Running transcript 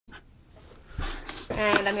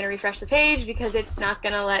And I'm going to refresh the page because it's not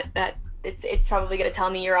going to let that... It's probably going to tell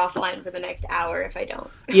me you're offline for the next hour if I don't.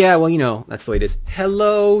 Yeah, well, you know, that's the way it is.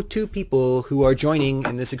 Hello to people who are joining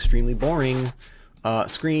in this extremely boring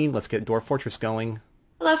screen. Let's get Dwarf Fortress going.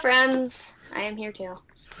 Hello, friends. I am here too.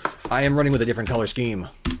 I am running with a different color scheme.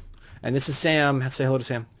 And this is Sam. Say hello to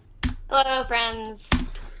Sam. Hello, friends.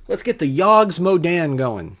 Let's get the Yogsmodan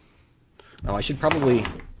going. Oh, I should probably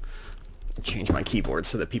change my keyboard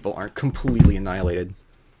so that people aren't completely annihilated.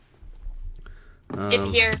 Get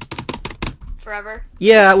here forever.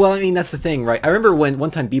 Yeah, well, I mean, that's the thing, right? I remember when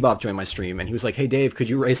one time Bebop joined my stream, and he was like, "Hey, Dave, could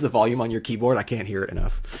you raise the volume on your keyboard? I can't hear it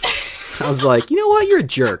enough." I was like, you know what? You're a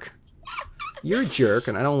jerk. You're a jerk,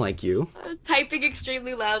 and I don't like you. Typing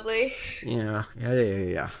extremely loudly.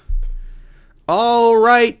 Yeah. All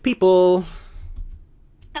right, people.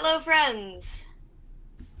 Hello, friends.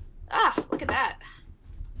 Ah, look at that.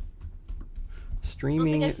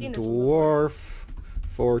 Streaming I've seen this one Dwarf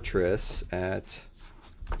Fortress at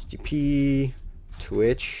HTTP,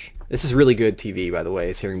 Twitch. This is really good TV, by the way.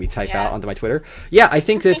 It's hearing me type out onto my Twitter. Yeah, I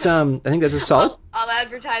think that that's solid. I'll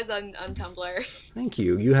advertise on Tumblr. Thank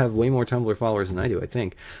you. You have way more Tumblr followers than I do, I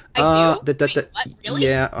think. I do? Wait, what? Really?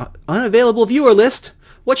 Yeah. Unavailable viewer list.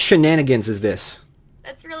 What shenanigans is this?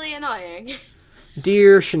 That's really annoying.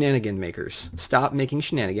 Dear shenanigan makers, stop making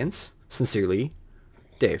shenanigans. Sincerely,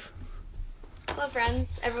 Dave. Hello,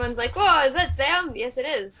 friends. Everyone's like, whoa, is that Sam? Yes, it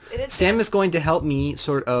is. It is Sam is going to help me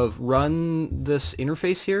sort of run this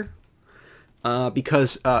interface here.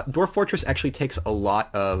 Because Dwarf Fortress actually takes a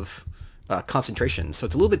lot of concentration. So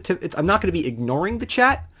it's a little bit... I'm not going to be ignoring the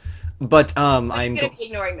chat, but I'm going to be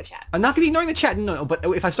ignoring the chat. I'm not going to be ignoring the chat, no, but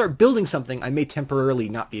if I start building something, I may temporarily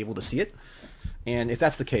not be able to see it. And if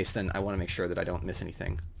that's the case, then I want to make sure that I don't miss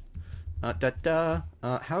anything. How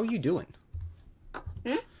are you doing?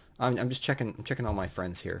 Hmm? I'm just checking. I'm checking all my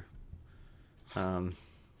friends here. How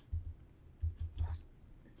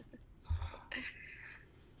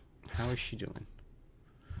is she doing?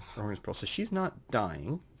 Rowan's Pearl says she's not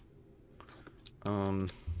dying. How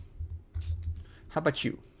about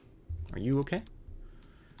you? Are you okay?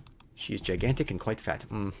 She's gigantic and quite fat.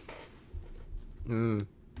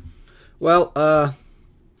 Well,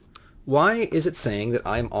 why is it saying that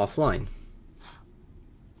I'm offline?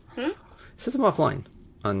 It says I'm offline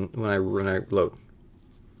when I load.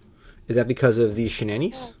 Is that because of these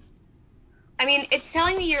shenanigans? I mean, it's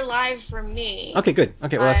telling me you're live for me. Okay, good.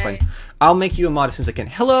 Okay, well, that's fine. I'll make you a mod as soon as I can.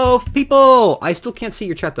 Hello, people! I still can't see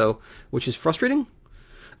your chat, though, which is frustrating.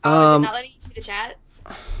 Oh, is it not letting you see the chat?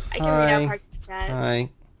 I can read out parts of the chat.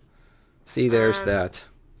 Hi. See, there's that.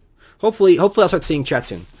 Hopefully I'll start seeing chat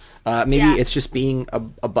soon. Maybe it's just being a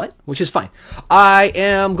butt, which is fine. I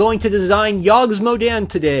am going to design Yogsmodan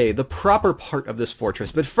today, the proper part of this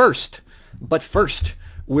fortress. But first,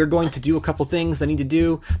 we're going to do a couple things I need to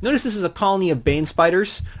do. Notice this is a colony of bane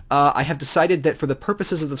spiders. I have decided that for the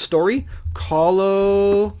purposes of the story, colonies.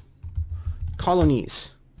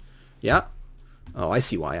 Yeah? Oh, I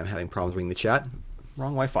see why I'm having problems reading the chat.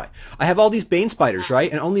 Wrong Wi-Fi. I have all these bane spiders,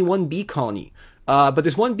 right? And only one bee colony. But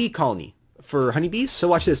there's one bee colony for honeybees. So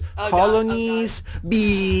watch this. Colonies,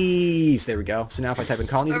 bees. There we go. So now if I type in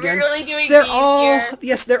colonies again, we really doing they're bees all here?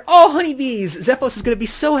 yes, they're all honeybees. Zephos is going to be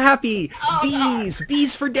so happy. Bees,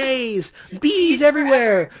 bees for days. Bees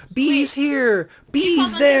everywhere. Bees here.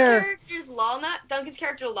 Bees there. His character's Lalna? Duncan's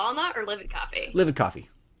character Lalna or Livid Coffee? Livid Coffee.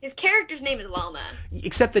 His character's name is Lalna.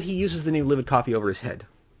 Except that he uses the name Livid Coffee over his head.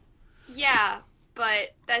 Yeah,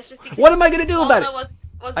 but that's just because... What am I going to do about it?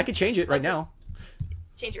 Wasn't, I could change it right now.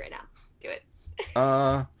 Change it right now. Do it.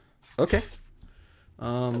 Okay.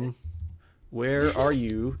 Where are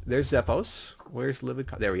you? There's Zephos. Where's Livid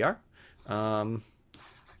Coffee? There we are.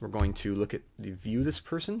 We're going to look at view this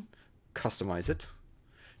person, customize it,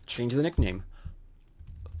 change the nickname.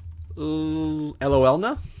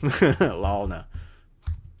 LOLna? Lalna.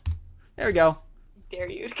 There we go.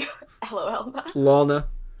 Dare you to go LOLna. Lalna.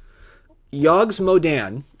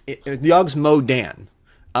 Yogsmodan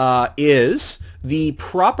is the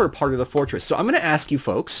proper part of the fortress. So I'm going to ask you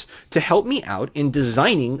folks to help me out in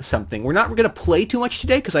designing something. We're not going to play too much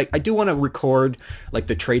today because I do want to record like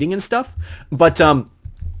the trading and stuff. But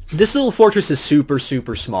this little fortress is super,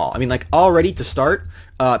 super small. I mean, like already to start,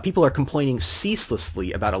 people are complaining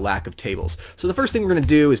ceaselessly about a lack of tables. So the first thing we're going to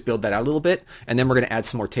do is build that out a little bit, and then we're going to add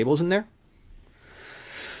some more tables in there.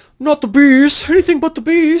 Not the bees. Anything but the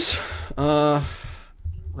bees.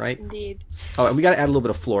 Right? Indeed. Oh, and we got to add a little bit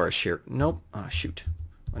of flourish here. Nope. Ah, shoot.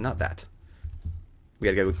 Well, not that. We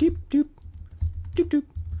got to go doop, doop, doop, doop.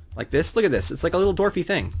 Like this. Look at this. It's like a little dwarfy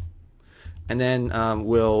thing. And then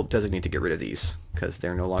we'll designate to get rid of these because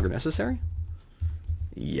they're no longer necessary.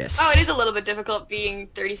 Yes. Oh, it is a little bit difficult being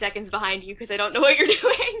 30 seconds behind you because I don't know what you're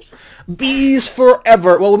doing. Bees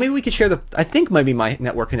forever. Well, maybe we could share the... I think maybe my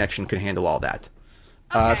network connection could handle all that.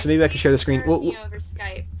 Okay. So maybe I can share the screen. Share me over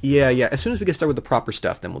Skype. Yeah. As soon as we get started with the proper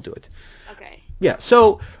stuff, then we'll do it. Okay. Yeah,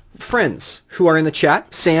 so friends who are in the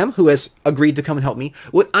chat, Sam, who has agreed to come and help me,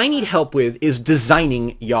 what I need help with is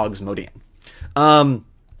designing Yogg's Modan.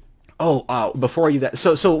 Before I do that,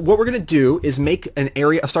 so what we're going to do is make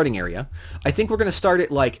a starting area. I think we're going to start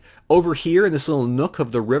it like over here in this little nook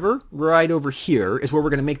of the river. Right over here is where we're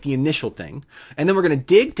going to make the initial thing. And then we're going to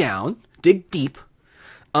dig deep.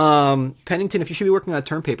 Pennington, if you should be working on a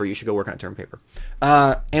term paper, you should go work on a term paper.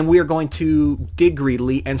 And we are going to dig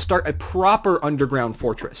greedily and start a proper underground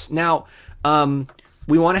fortress. Now,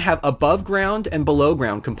 we want to have above ground and below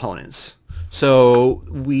ground components. So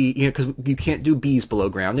because you can't do bees below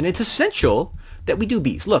ground, and it's essential that we do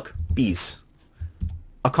bees. Look, bees.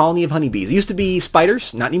 A colony of honeybees. It used to be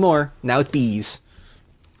spiders, not anymore. Now it's bees.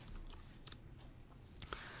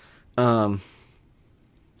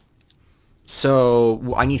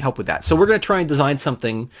 So I need help with that. So we're going to try and design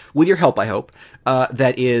something, with your help, I hope,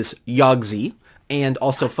 that is Yogsy and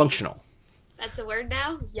also functional. That's a word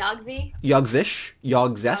now? Yogsy? Yogsish?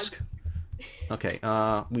 Yogsesk? Okay,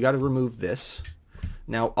 we got to remove this.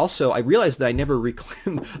 Now, also, I realized that I never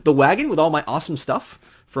reclaimed... The wagon with all my awesome stuff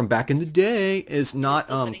from back in the day is not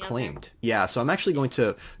claimed. Yeah, so I'm actually going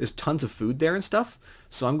to... There's tons of food there and stuff,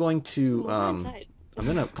 so I'm going to... I'm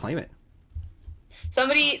going to claim it.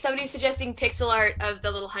 Somebody's suggesting pixel art of the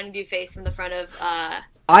little honeydew face from the front of...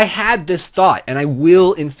 I had this thought, and I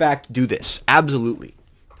will, in fact, do this. Absolutely.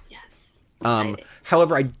 Yes.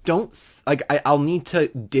 However, I don't... I'll need to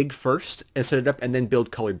dig first and set it up and then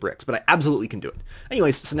build colored bricks, but I absolutely can do it.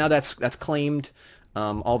 Anyways, so now that's claimed.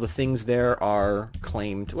 All the things there are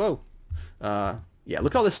claimed. Whoa. Yeah,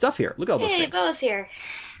 look at all this stuff here. Look at all those things. Hey, Boa's here.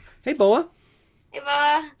 Hey, Boa. Hey,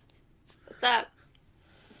 Boa. What's up?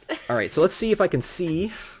 All right, so let's see if I can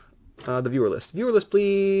see the viewer list. Viewer list,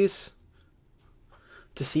 please.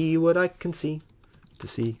 To see what I can see. To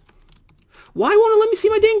see. Why won't it let me see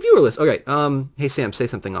my dang viewer list? Okay, hey, Sam, say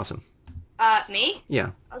something awesome. Me?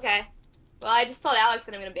 Yeah. Okay. Well, I just told Alex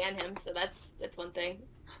that I'm gonna ban him, so that's one thing.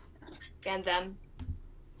 Ban them.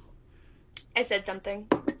 I said something.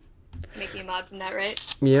 Make me a mod from that,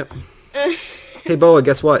 right? Yep. Hey, Boa,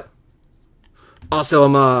 guess what? Also a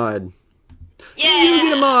mod. Yeah! You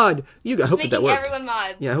get a mod! I hope that worked. Everyone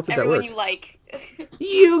mods. Yeah, I hope that everyone worked. You like.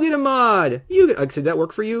 You get a mod! Did that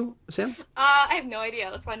work for you, Sam? I have no idea.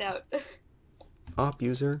 Let's find out. Op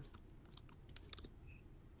user.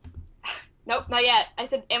 Nope, not yet. I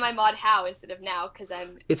said, am I mod how instead of now, because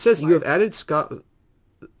I'm... It says smart. you have added Sakalau?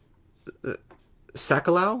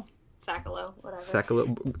 Sakalo, whatever. Sakalo.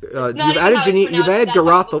 You've added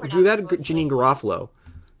Janine Garofalo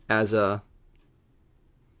as a...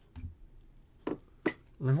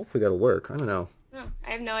 Hopefully that'll work. I don't know. No,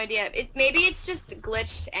 I have no idea. Maybe it's just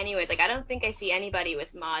glitched anyways. Like, I don't think I see anybody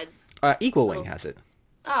with mods. Equal Wing has it.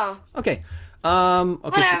 Oh. Okay. Okay,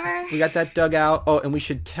 whatever. So we got that dug out. Oh, and we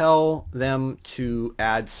should tell them to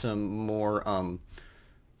add some more,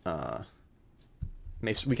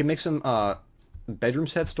 we can make some, bedroom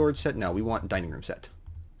set, storage set. No, we want dining room set.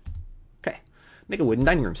 Okay. Make a wooden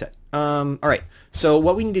dining room set. Alright. So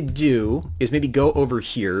what we need to do is maybe go over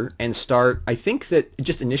here and start, I think that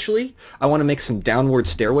just initially, I want to make some downward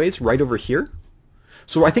stairways right over here.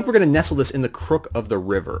 So I think we're going to nestle this in the crook of the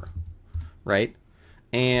river. Right?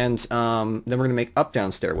 And then we're going to make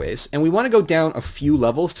up-down stairways. And we want to go down a few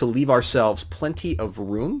levels to leave ourselves plenty of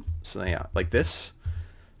room. So yeah, like this.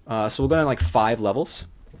 So we'll go down like 5 levels.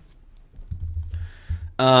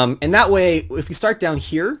 And that way, if we start down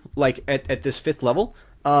here, like at this 5th level,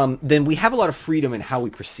 then we have a lot of freedom in how we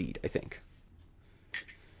proceed, I think.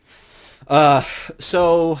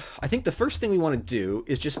 So I think the first thing we want to do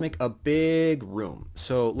is just make a big room.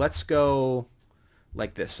 So let's go...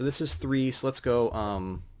 like this. So this is 3, so let's go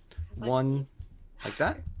 1 like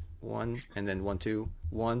that. 1 and then 1, 2,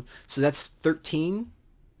 1. So that's 13.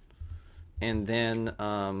 And then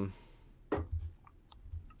 1.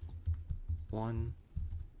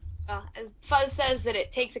 As Fuzz says that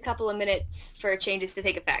it takes a couple of minutes for changes to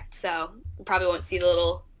take effect, so we probably won't see the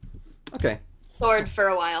little sword for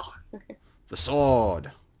a while. The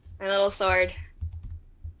sword. My little sword.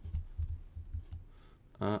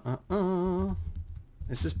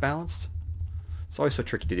 Is this balanced? It's always so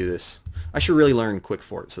tricky to do this. I should really learn Quick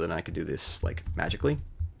Fort so that I could do this, like, magically.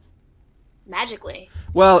 Magically?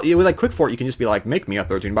 Well, with, like, Quick Fort, you can just be like, make me a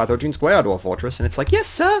 13 by 13 square dwarf fortress, and it's like, yes,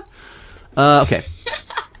 sir! Okay.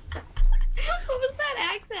 What was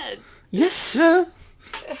that accent? Yes, sir!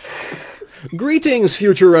 Greetings,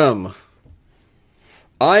 Futurum!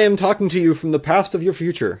 I am talking to you from the past of your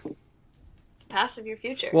future. Past of your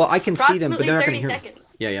future. Well, I can see them, but they're not going to hear seconds.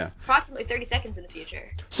 Yeah, yeah. Approximately 30 seconds in the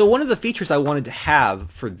future. So one of the features I wanted to have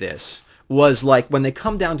for this was like when they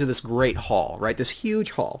come down to this great hall, right? This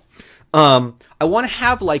huge hall. I want to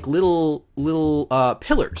have like little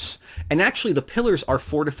pillars, and actually the pillars are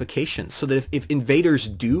fortifications, so that if invaders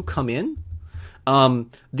do come in,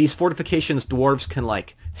 these fortifications, dwarves can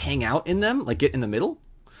like hang out in them, like get in the middle,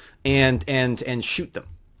 and shoot them.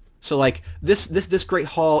 So like this great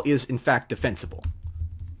hall is in fact defensible,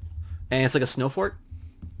 and it's like a snow fort.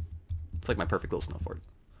 It's like my perfect little snow fort.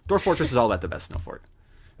 Dwarf Fortress is all about the best snow fort,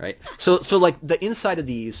 right? So like the inside of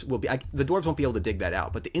these will be the dwarves won't be able to dig that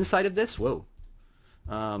out, but the inside of this, will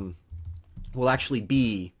actually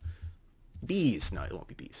be bees. No, it won't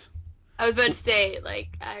be bees. I was about to say,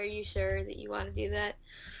 like, are you sure that you want to do that?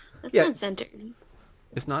 That's Yeah. not centered.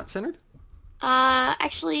 It's not centered?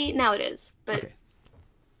 Actually, now it is, but... Okay.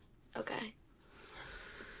 Okay.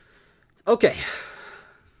 Okay.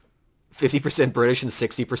 50% British and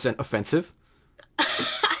 60% offensive?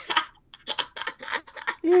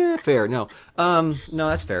 Yeah, fair. No. No,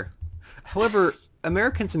 that's fair. However,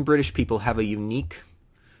 Americans and British people have a unique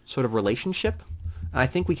sort of relationship. I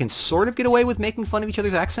think we can sort of get away with making fun of each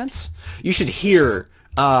other's accents. You should hear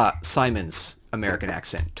Simon's American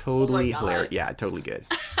accent. Totally hilarious. Yeah, totally good.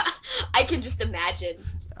 I can just imagine.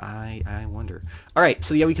 I wonder. All right,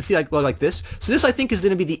 so yeah, we can see like this. So this I think is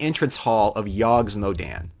going to be the entrance hall of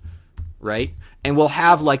Yogsmodan, right? And we'll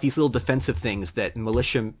have like these little defensive things that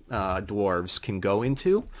militia dwarves can go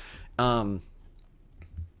into. Okay,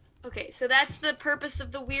 so that's the purpose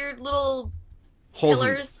of the weird little Holes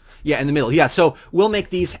pillars. Yeah, in the middle. Yeah, so we'll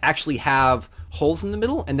make these actually have holes in the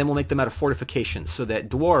middle, and then we'll make them out of fortifications so that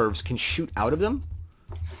dwarves can shoot out of them.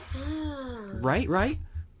 Right?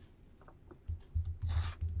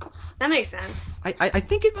 That makes sense. I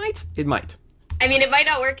think it might. It might. I mean, it might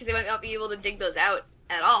not work because they might not be able to dig those out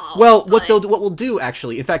at all. Well, what we'll do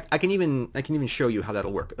actually, in fact, I can even show you how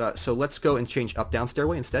that'll work. So let's go and change up down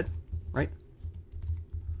stairway instead, right?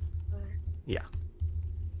 Yeah.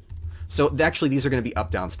 So actually, these are going to be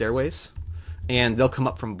up down stairways, and they'll come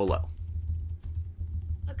up from below.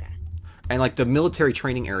 Okay. And like the military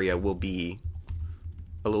training area will be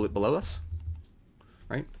a little bit below us,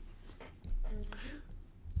 right?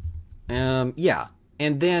 Yeah.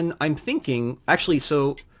 And then I'm thinking, actually,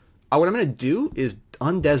 so what I'm going to do is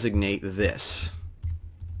undesignate this.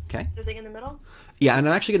 Okay? The thing in the middle? Yeah, and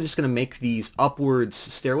I'm actually just going to make these upwards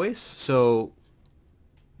stairways. So,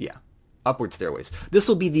 yeah, upward stairways. This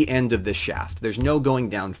will be the end of this shaft. There's no going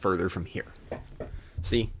down further from here.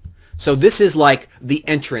 See? So this is like the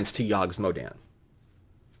entrance to Yogsmodan.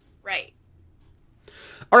 Right.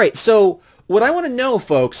 All right, so what I want to know,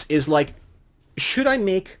 folks, is like, should I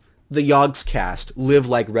make the Yogscast live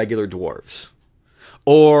like regular dwarves?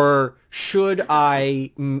 Or should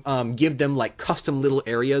I give them like custom little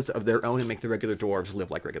areas of their own and make the regular dwarves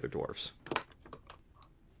live like regular dwarves?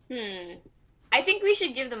 I think we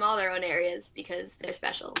should give them all their own areas because they're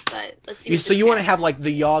special, but let's see. So you want to have like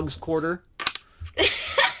the Yogs quarter?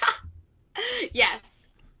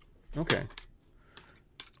 Yes. Okay.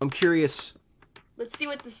 I'm curious. Let's see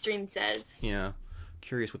what the stream says. Yeah.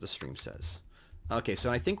 Curious what the stream says. Okay,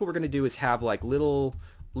 so I think what we're going to do is have like little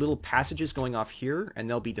passages going off here, and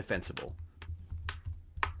they'll be defensible.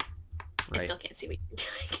 Right. I still can't see what you're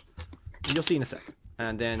doing. You'll see in a sec.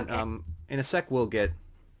 And then in a sec we'll get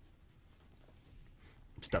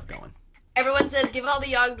stuff going. Everyone says, give all the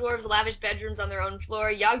Yog dwarves lavish bedrooms on their own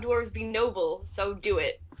floor. Yog dwarves be noble, so do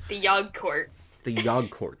it. The Yog court. The Yog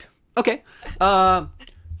court. Okay. So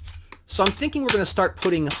I'm thinking we're going to start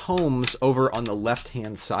putting homes over on the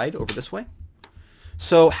left-hand side, over this way.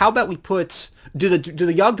 So how about we put... Do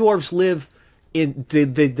the Yog dwarves live in...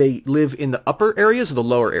 They live in the upper areas or the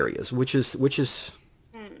lower areas? Which is...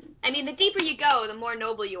 I mean, the deeper you go, the more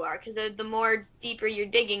noble you are, because the more deeper you're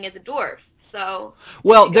digging as a dwarf. So...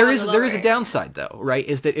 Well, there is a downside, though, right?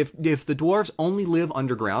 Is that if the dwarves only live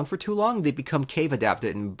underground for too long, they become cave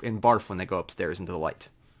adapted and barf when they go upstairs into the light.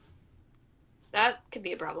 That could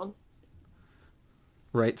be a problem.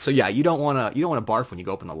 Right? So yeah, you don't want to barf when you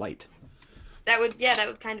go up in the light. That would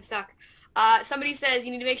kind of suck. Somebody says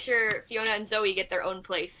you need to make sure Fiona and Zoe get their own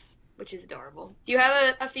place, which is adorable. Do you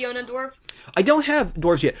have a Fiona dwarf? I don't have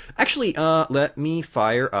dwarves yet. Actually, let me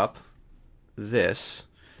fire up this.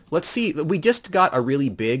 Let's see. We just got a really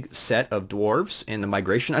big set of dwarves in the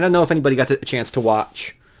migration. I don't know if anybody got a chance to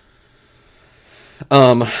watch.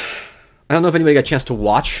 I don't know if anybody got a chance to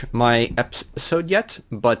watch my episode yet,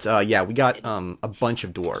 but yeah, we got a bunch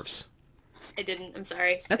of dwarves. I didn't. I'm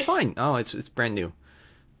sorry. That's fine. Oh, it's brand new.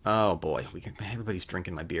 Oh boy, everybody's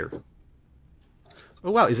drinking my beer.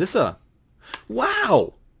 Oh wow, is this a?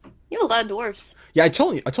 Wow. You have a lot of dwarfs. Yeah, I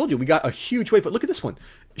told you we got a huge wave, but look at this one.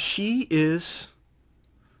 She is.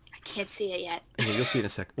 I can't see it yet. Yeah, you'll see in a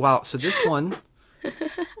sec. Wow, so this one,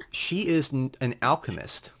 she is an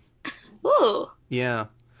alchemist. Ooh. Yeah,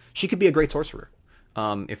 she could be a great sorcerer,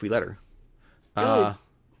 if we let her.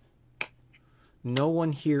 No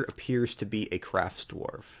one here appears to be a crafts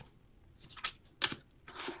dwarf.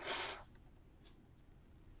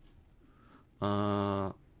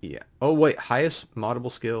 Yeah. Oh wait, highest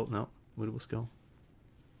moddable skill? No, moddable skill.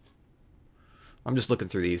 I'm just looking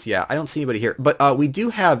through these. Yeah, I don't see anybody here, but we do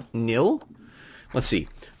have Nil. Let's see.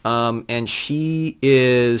 And she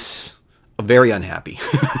is very unhappy,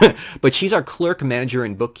 but she's our clerk, manager,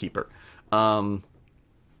 and bookkeeper.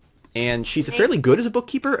 And she's fairly good as a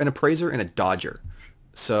bookkeeper, an appraiser, and a dodger.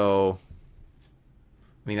 So,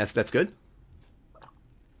 I mean, that's good.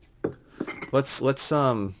 Let's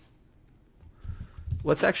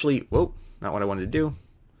actually, whoa, not what I wanted to do.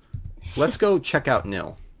 Let's go check out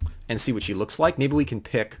Nil and see what she looks like. Maybe we can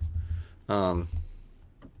pick, from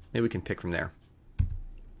there.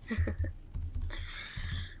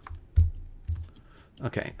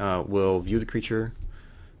 Okay, we'll view the creature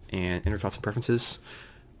and enter thoughts and preferences.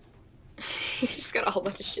 You just got a whole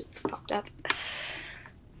bunch of shit popped up.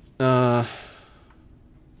 I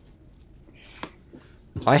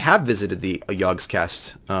have visited the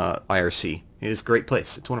Yogscast IRC. It is a great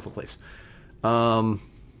place. It's a wonderful place.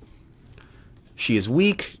 She is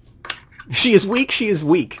weak. She is weak. She is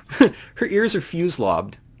weak. Her ears are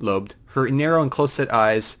fused-lobed. Her narrow and close-set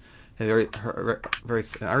eyes. Very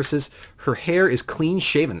thin irises. Her hair is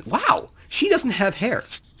clean-shaven. Wow! She doesn't have hair.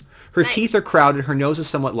 Her teeth are crowded. Her nose is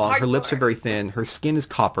somewhat long. Her lips are very thin. Her skin is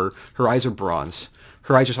copper. Her eyes are bronze.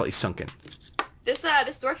 Her eyes are slightly sunken. This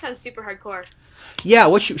dwarf sounds super hardcore. Yeah,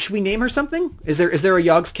 what should we name her something? Is there a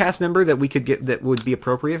Yogscast member that we could get that would be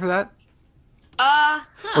appropriate for that?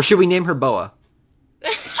 Or should we name her Boa?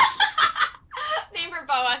 Name her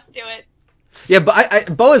Boa. Do it. Yeah,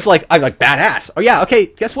 but Boa's like badass. Oh yeah, okay.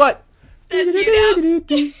 Guess what? That's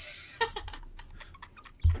you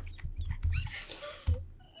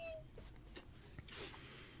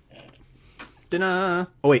now.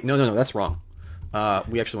 Oh wait, no, that's wrong.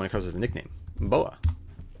 We actually want to cover as the nickname, Boa.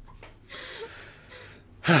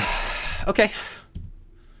 Okay.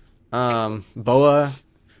 Boa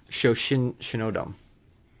Shinodom.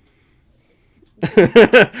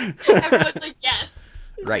 Everyone's like, yes.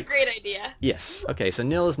 Right. Great idea. Yes. Okay, so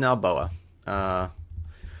Nil is now Boa.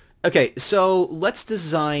 Okay, so let's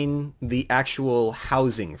design the actual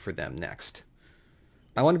housing for them next.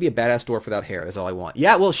 I want to be a badass dwarf without hair. Is all I want.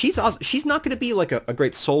 Yeah, well, she's awesome. She's not going to be like a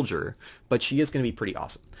great soldier, but she is going to be pretty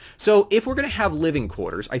awesome. So if we're going to have living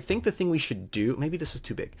quarters, I think the thing we should do, maybe this is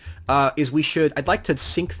too big, is I'd like to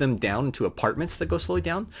sink them down into apartments that go slowly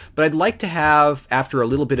down, but I'd like to have, after a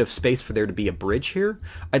little bit of space for there to be a bridge here,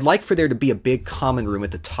 I'd like for there to be a big common room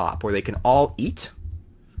at the top where they can all eat,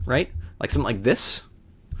 right? Like something like this.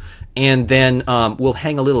 And then we'll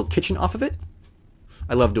hang a little kitchen off of it.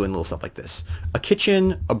 I love doing little stuff like this. A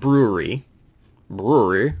kitchen, a brewery,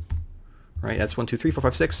 right? That's 1, 2, 3, 4,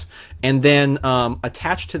 5, 6. And then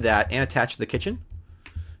attached to that and attached to the kitchen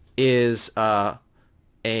is well,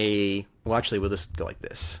 actually, we'll just go like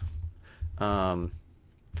this. A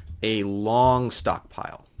long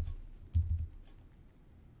stockpile.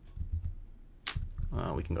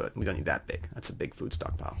 We don't need that big. That's a big food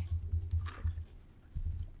stockpile.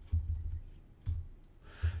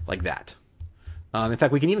 Like that. In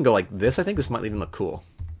fact, we can even go like this. I think this might even look cool.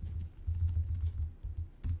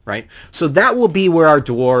 Right? So that will be where our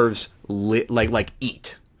dwarves like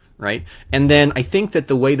eat. Right? And then I think that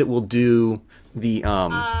the way that we'll do the...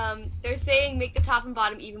 They're saying make the top and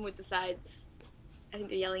bottom even with the sides. I think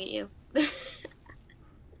they're yelling at you.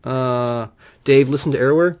 Dave, listen to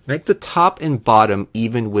Error. Make the top and bottom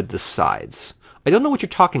even with the sides. I don't know what you're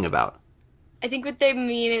talking about. I think what they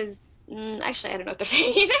mean is... actually, I don't know what they're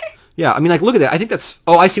saying either. Yeah, I mean, like, look at that. I think that's...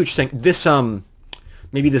 Oh, I see what you're saying. This,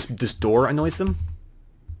 maybe this door annoys them?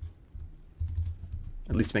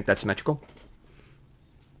 At least to make that symmetrical?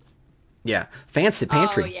 Yeah. Fancy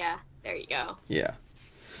pantry. Oh, yeah. There you go. Yeah.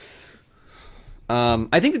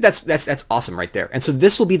 I think that's awesome right there. And so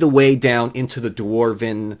this will be the way down into the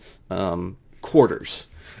dwarven quarters.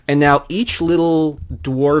 And now each little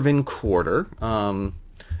dwarven quarter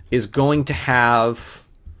is going to have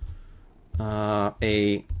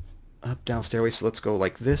a up-down stairway. So let's go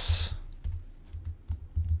like this.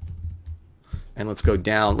 And let's go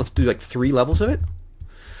down. Let's do like 3 levels of it.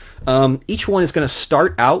 Each one is going to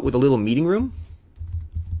start out with a little meeting room.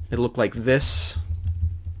 It'll look like this.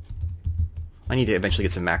 I need to eventually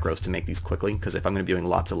get some macros to make these quickly, because if I'm going to be doing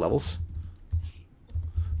lots of levels,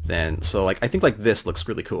 then, so like, I think like this looks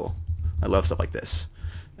really cool. I love stuff like this.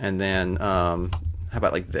 And then, how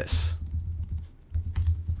about like this?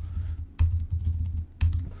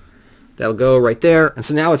 That'll go right there. And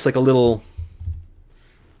so now it's like a little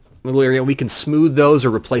area. We can smooth those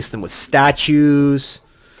or replace them with statues.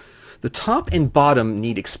 The top and bottom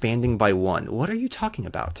need expanding by 1. What are you talking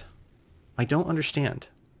about? I don't understand.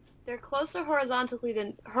 They're closer horizontally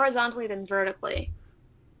than vertically.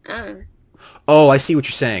 Oh, I see what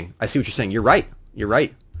you're saying. I see what you're saying. You're right. You're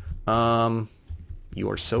right. You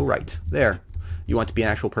are so right. There. You want to be an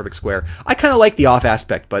actual perfect square. I kind of like the off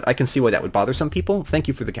aspect, but I can see why that would bother some people. Thank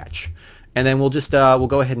you for the catch. And then we'll just, we'll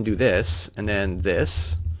go ahead and do this, and then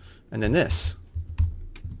this, and then this.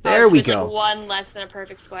 There we go. Like 1 less than a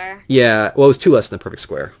perfect square. Yeah, well, it was 2 less than a perfect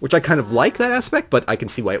square, which I kind of like that aspect, but I can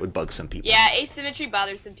see why it would bug some people. Yeah, asymmetry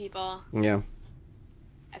bothers some people. Yeah.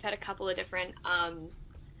 I've had a couple of different,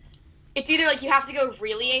 it's either like you have to go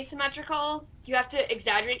really asymmetrical, you have to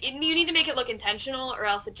exaggerate, you need to make it look intentional, or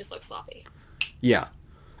else it just looks sloppy. Yeah.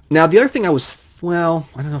 Now, the other thing I was, well,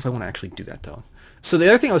 I don't know if I want to actually do that, though. So the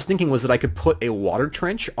other thing I was thinking was that I could put a water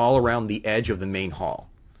trench all around the edge of the main hall.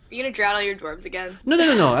 Are you going to drown all your dwarves again?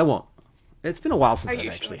 No, I won't. It's been a while since I've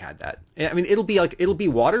actually had that. I mean, it'll be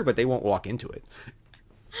water, but they won't walk into it.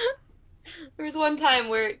 There was one time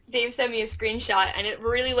where Dave sent me a screenshot, and it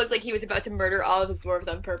really looked like he was about to murder all of his dwarves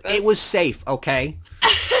on purpose. It was safe, okay?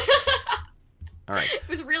 All right. It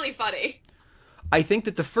was really funny. I think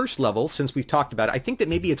that the first level, since we've talked about it, I think that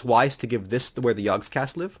maybe it's wise to give this where the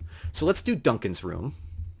Yogscast live. So let's do Duncan's room.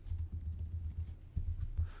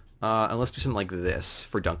 And let's do something like this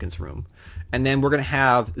for Duncan's room. And then we're going to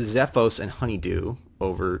have Zephos and Honeydew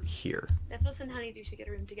over here. Zephos and Honeydew should get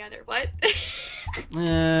a room together. What?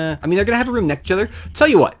 I mean, they're going to have a room next to each other. Tell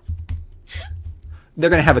you what. They're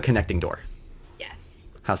going to have a connecting door. Yes.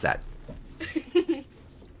 How's that?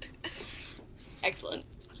 Excellent.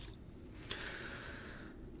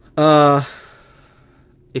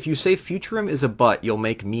 If you say Futurum is a butt, you'll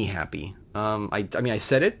make me happy. I mean, I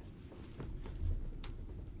said it.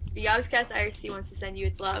 The Yogscast IRC wants to send you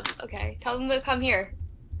its love. Okay, tell them to come here.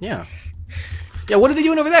 Yeah. Yeah, what are they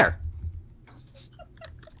doing over there?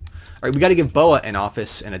 All right, we got to give Boa an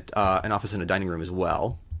office and a dining room as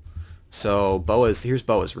well. So here's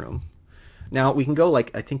Boa's room. Now we can go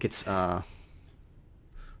like, I think it's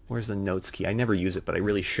where's the notes key? I never use it, but I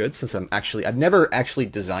really should, since I've never actually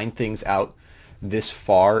designed things out this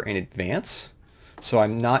far in advance, so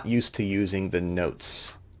I'm not used to using the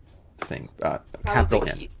notes thing. Capital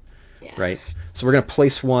N. Yeah. Right? So we're going to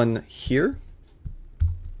place one here.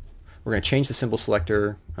 We're going to change the symbol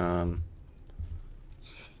selector. I'm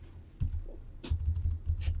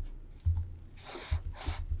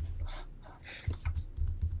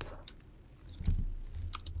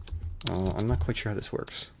not quite sure how this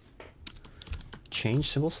works. Change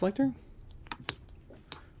symbol selector?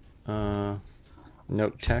 Note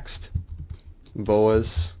text.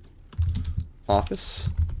 Boa's office.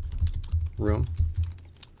 Room.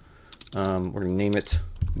 We're going to name it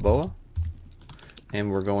Boa.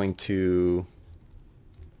 And we're going to...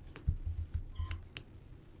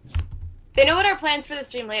 They know what our plans for the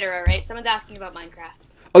stream later are, right? Someone's asking about Minecraft.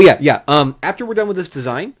 Oh, yeah. After we're done with this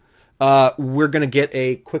design, we're going to get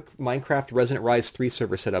a quick Minecraft Resonant Rise 3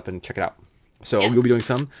 server set up and check it out. So we'll be doing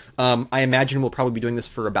some. I imagine we'll probably be doing this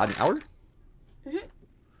for about an hour. Mm-hmm.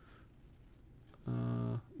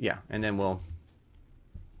 Yeah, and then we'll...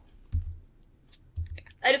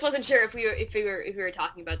 I just wasn't sure if we were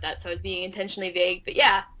talking about that, so I was being intentionally vague. But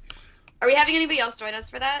yeah, are we having anybody else join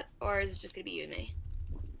us for that, or is it just gonna be you and me?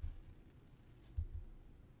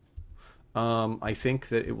 I think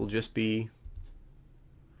that it will just be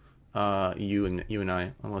you and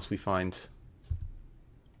I, unless we find.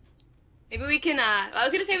 Maybe we can. I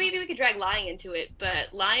was gonna say maybe we could drag Lying into it, but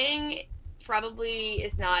Lying probably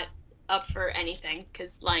is not up for anything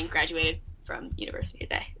because Lying graduated from university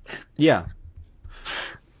today. Yeah.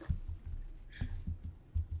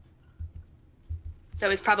 So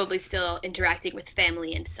he's probably still interacting with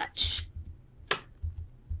family and such.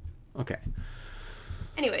 Okay.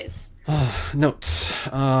 Anyways. Notes.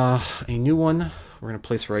 A new one we're going to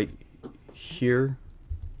place right here.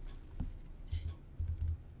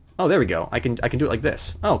 Oh, there we go. I can do it like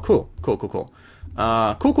this. Oh, cool. Cool. Cool.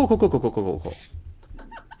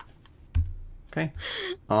 Okay.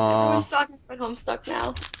 Everyone's talking about Homestuck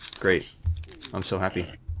now. Great. I'm so happy.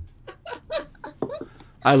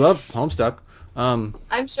 I love Homestuck.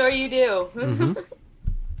 I'm sure you do. Mm-hmm.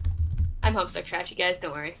 I'm Homestuck Trash, you guys.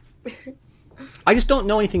 Don't worry. I just don't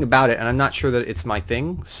know anything about it, and I'm not sure that it's my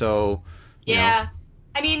thing, so... Yeah.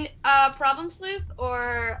 I mean, Problem Sleuth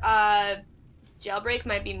or Jailbreak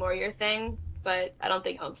might be more your thing, but I don't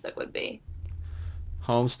think Homestuck would be.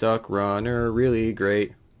 Homestuck Runner, really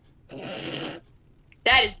great.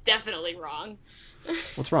 That is definitely wrong.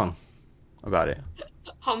 What's wrong about it?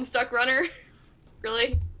 Homestuck Runner?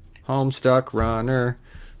 Really? Homestuck Runner,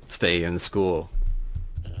 stay in school.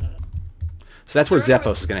 So that's where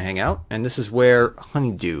Zephos is going to hang out, and this is where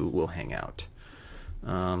Honeydew will hang out.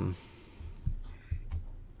 Oh,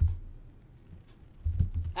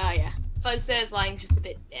 yeah. Fuzz says lying's just a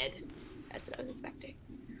bit dead. That's what I was expecting.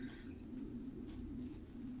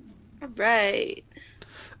 Alright.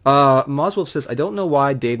 Moswolf says, I don't know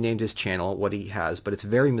why Dave named his channel what he has, but it's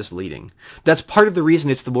very misleading. That's part of the reason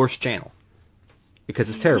it's the worst channel. Because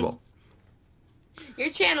it's terrible. Your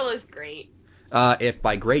channel is great. If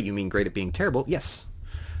by great you mean great at being terrible, yes.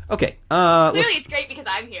 Okay. Clearly it's great because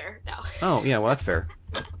I'm here. No. Oh, yeah, well, that's fair.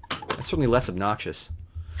 That's certainly less obnoxious.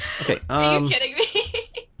 Okay. Are you kidding me?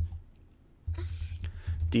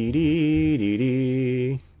 Dee dee dee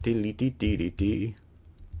dee dee dee dee dee dee.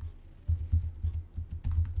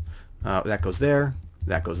 That goes there.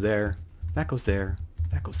 That goes there. That goes there.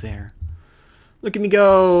 That goes there. Look at me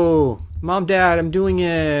go! Mom, Dad, I'm doing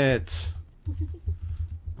it!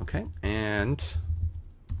 Okay, and...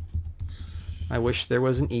 I wish there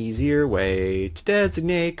was an easier way to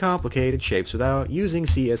designate complicated shapes without using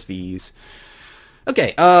CSVs.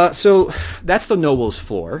 Okay, so that's the Noble's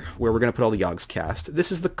floor, where we're going to put all the Yogs cast.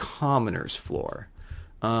 This is the Commoner's floor.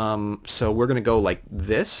 So we're going to go like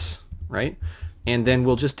this, right? And then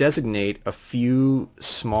we'll just designate a few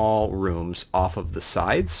small rooms off of the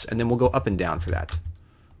sides, and then we'll go up and down for that.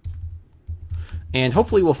 And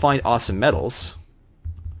hopefully we'll find awesome metals.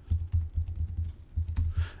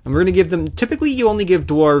 And we're going to give them... Typically you only give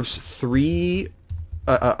dwarves 3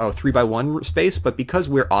 by 1 space, but because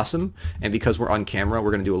we're awesome, and because we're on camera, we're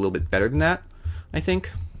going to do a little bit better than that, I think.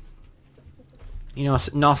 You know,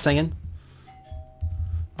 not saying.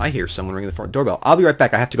 I hear someone ringing the front doorbell. I'll be right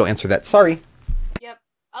back. I have to go answer that. Sorry. Yep.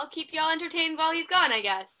 I'll keep y'all entertained while he's gone, I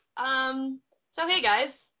guess. So hey guys,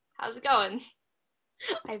 how's it going?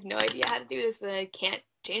 I have no idea how to do this, but I can't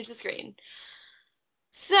change the screen.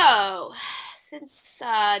 So, since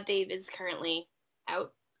Dave is currently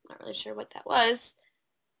out, not really sure what that was.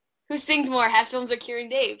 Who sings more, Hat Films or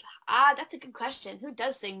KirinDave? That's a good question. Who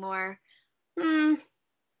does sing more? I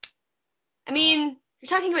mean, you're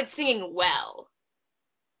talking about singing well.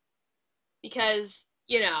 Because,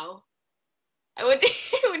 you know, I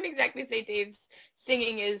wouldn't exactly say Dave's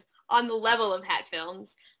singing is on the level of Hat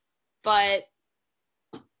Films, but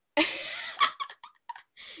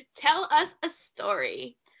tell us a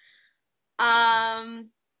story.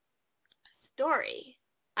 Story.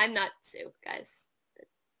 I'm not Sue, guys.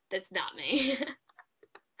 That's not me.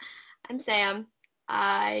 I'm Sam.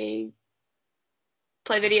 I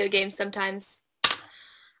play video games sometimes.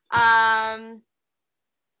 A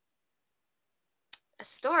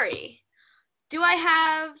story. Do I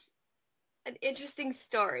have an interesting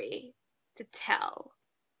story to tell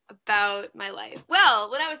about my life? Well,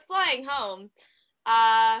 when I was flying home,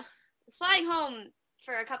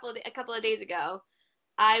 for a couple of days ago.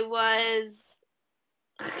 I was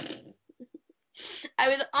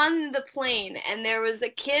on the plane, and there was a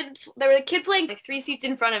kid playing like 3 seats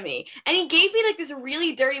in front of me, and he gave me like this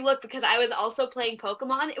really dirty look because I was also playing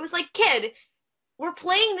Pokemon. It was like, kid, we're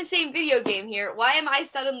playing the same video game here. Why am I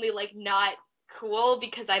suddenly like not cool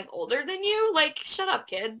because I'm older than you? Like, shut up,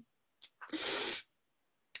 kid.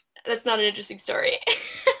 That's not an interesting story.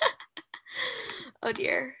 Oh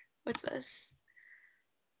dear. What's this?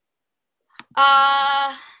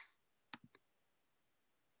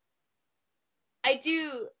 I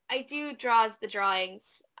do draws the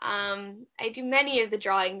drawings. I do many of the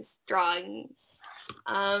drawings.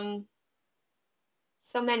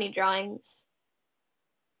 So many drawings.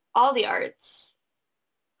 All the arts.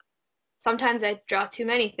 Sometimes I draw too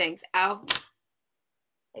many things. Ow.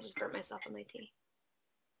 I just burnt myself on my tea.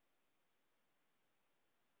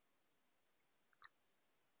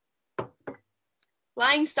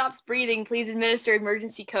 Lying stops breathing. Please administer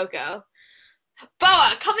emergency cocoa.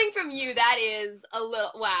 Boa, coming from you, that is a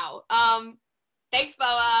little... Wow. Thanks,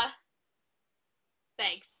 Boa.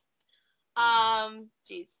 Thanks.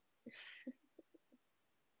 Jeez.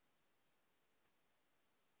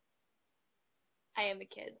 I am a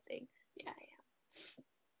kid. Thanks. Yeah,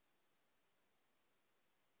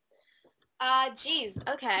 I am. Jeez.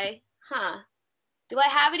 Okay. Huh. Do I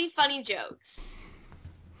have any funny jokes?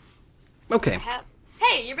 Okay.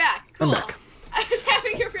 Hey, you're back. Cool. I'm back. I was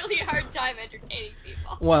having a really hard time entertaining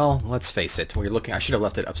people. Well, let's face it. We're looking. I should have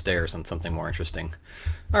left it upstairs on something more interesting.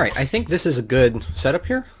 All right, I think this is a good setup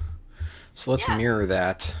here. So let's mirror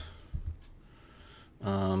that.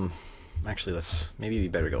 Actually, maybe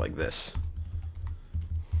it'd be better to go like this.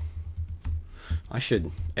 I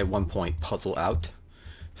should, at one point, puzzle out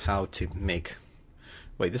how to make...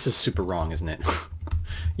 Wait, this is super wrong, isn't it?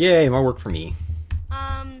 Yay, more work for me.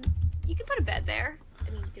 You can put a bed there. I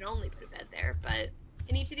mean, you can only put a bed there, but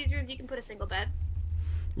in each of these rooms you can put a single bed.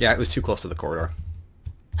 Yeah, it was too close to the corridor.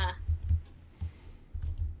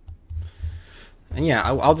 And yeah,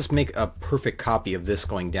 I'll just make a perfect copy of this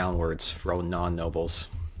going downwards for all non-nobles.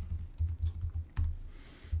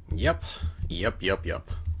 Yep.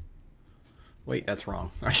 Wait, that's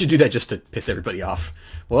wrong. I should do that just to piss everybody off.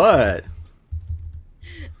 What?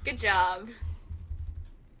 Good job.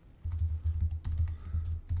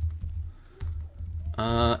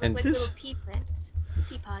 And like this... little pea plants.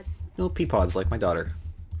 Pea pods. Little pea pods, like my daughter.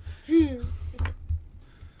 Forgot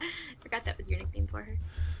that was your nickname for her.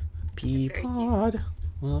 Pea pod.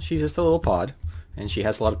 Well, she's just a little pod, and she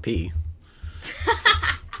has a lot of pea.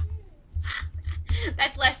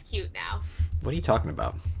 That's less cute now. What are you talking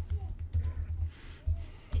about?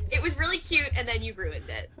 It was really cute, and then you ruined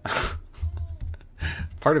it.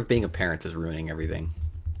 Part of being a parent is ruining everything.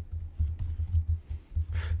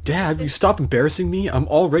 Dad, will you stop embarrassing me? I'm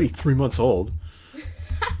already 3 months old.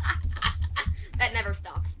 That never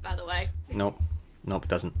stops, by the way. Nope, it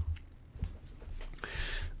doesn't.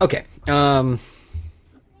 Okay, once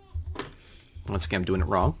again, I'm doing it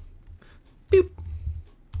wrong. Boop.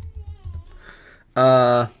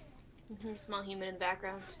 Small human in the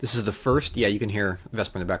background. This is the first... Yeah, you can hear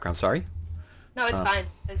Vesper in the background, sorry. No, it's fine.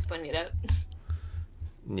 I was pointing it out.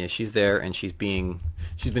 Yeah, she's there, and she's been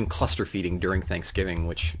cluster feeding during Thanksgiving,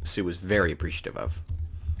 which Sue was very appreciative of.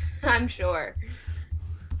 I'm sure.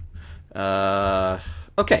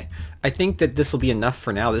 Okay. I think that this will be enough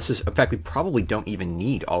for now. This is, in fact, we probably don't even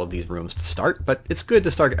need all of these rooms to start, but it's good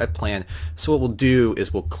to start a plan. So what we'll do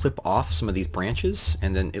is we'll clip off some of these branches,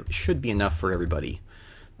 and then it should be enough for everybody.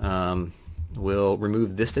 We'll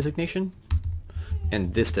remove this designation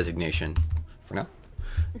and this designation for now.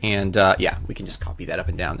 And, yeah, we can just copy that up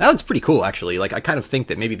and down. That looks pretty cool, actually. Like, I kind of think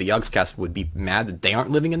that maybe the Yogscast would be mad that they aren't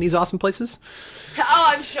living in these awesome places.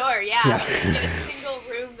 Oh, I'm sure, yeah. Get a single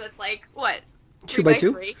room that's like, what? 2 by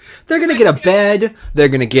 2? They're going to get a bed. They're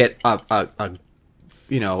going to get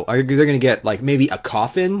you know, they're going to get, like, maybe a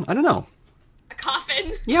coffin. I don't know. A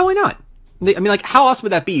coffin? Yeah, why not? I mean, like, how awesome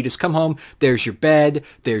would that be? You just come home, there's your bed,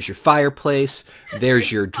 there's your fireplace,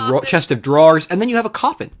 there's your chest of drawers, and then you have a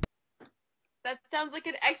coffin. That sounds like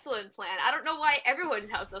an excellent plan. I don't know why everyone's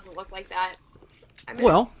house doesn't look like that.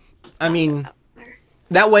 Well, I mean,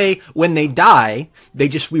 that way, when they die, they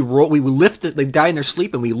die in their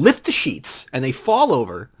sleep, and we lift the sheets, and they fall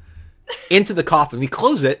over into the coffin. We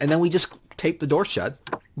close it, and then we just tape the door shut.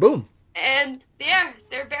 Boom. And yeah,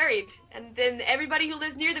 they're buried. And then everybody who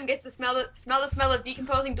lives near them gets to smell the smell of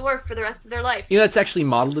decomposing dwarf for the rest of their life. You know, that's actually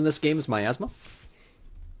modeled in this game as miasma.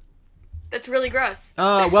 That's really gross.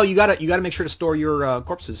 Well, you gotta make sure to store your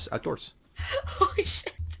corpses outdoors. Holy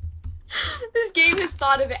shit. This game has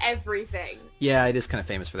thought of everything. Yeah, it is kind of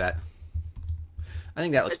famous for that. I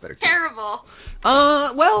think that looks better too. Terrible.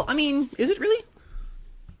 Well, I mean, is it really?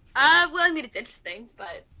 Well, I mean, it's interesting,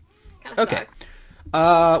 but kind of sucks.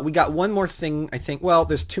 We got one more thing, I think. Well,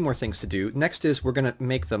 there's 2 more things to do. Next is we're gonna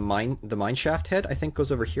make the mine shaft head, I think, goes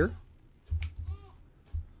over here.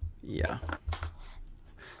 Yeah.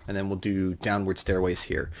 And then we'll do downward stairways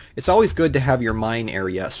here. It's always good to have your mine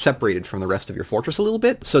area separated from the rest of your fortress a little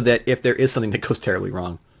bit, so that if there is something that goes terribly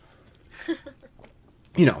wrong,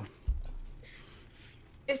 you know.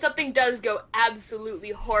 If something does go absolutely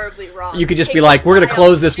horribly wrong, you could just be like, we're gonna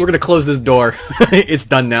close this door. It's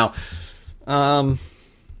done now.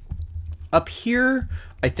 Up here,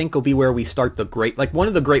 I think will be where we start one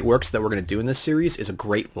of the great works that we're going to do in this series is a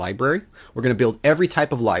great library. We're going to build every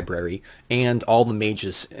type of library and all the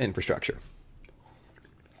mages' infrastructure.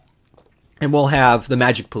 And we'll have the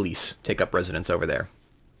magic police take up residence over there.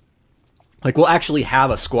 Like, we'll actually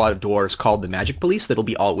have a squad of dwarves called the magic police that'll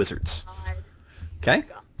be all wizards. Okay?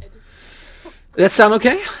 That sound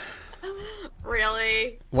okay?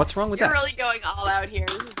 Really? What's wrong with that? You're really going all out here.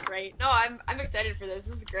 This is great. No, I'm excited for this.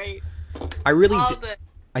 This is great.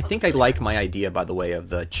 I think I like my idea, by the way, of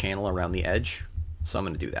the channel around the edge, so I'm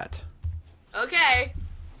going to do that. Okay.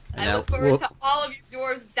 I look forward to all of you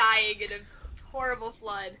dwarves dying in a horrible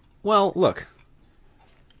flood. Well, look.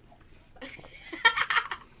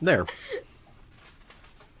 There.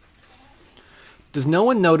 Does no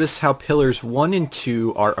one notice how pillars 1 and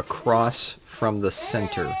 2 are across from the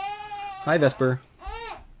center. Hi, Vesper.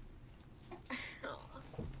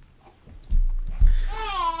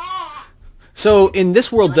 So, in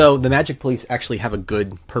this world, though, the magic police actually have a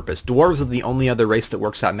good purpose. Dwarves are the only other race that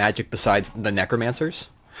works out magic besides the necromancers.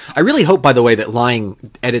 I really hope, by the way, that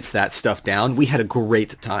Lying edits that stuff down. We had a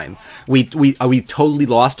great time. We totally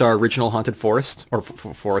lost our original haunted forest, or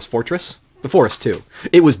fortress. The forest, too.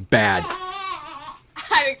 It was bad.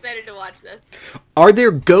 I'm excited to watch this. Are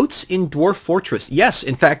there goats in Dwarf Fortress? Yes,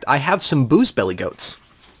 in fact, I have some booze belly goats.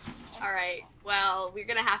 Alright, well, we're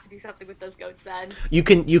gonna have to do something with those goats then. You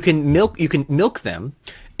can milk them,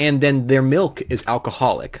 and then their milk is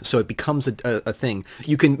alcoholic, so it becomes a thing.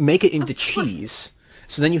 You can make it into cheese,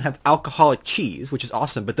 so then you have alcoholic cheese, which is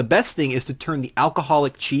awesome. But the best thing is to turn the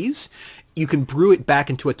alcoholic cheese, you can brew it back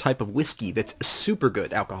into a type of whiskey that's a super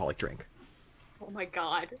good alcoholic drink. Oh my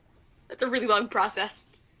god. That's a really long process.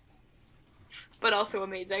 But also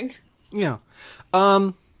amazing. Yeah.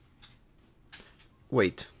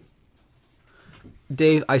 Wait.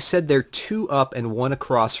 Dave, I said they're 2 up and 1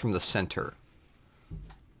 across from the center.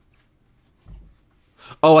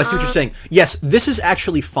 Oh, I see what you're saying. Yes, this is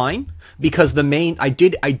actually fine because the main I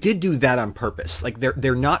did do that on purpose. Like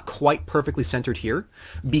they're not quite perfectly centered here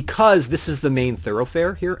because this is the main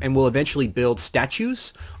thoroughfare here, and we'll eventually build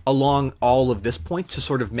statues along all of this point to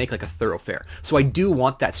sort of make like a thoroughfare. So I do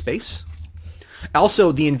want that space.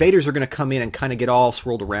 Also, the invaders are going to come in and kind of get all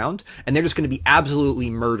swirled around, and they're just going to be absolutely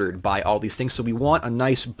murdered by all these things. So we want a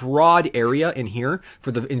nice broad area in here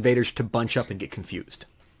for the invaders to bunch up and get confused.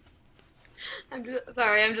 I'm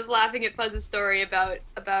just laughing at Fuzz's story about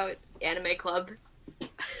Anime Club.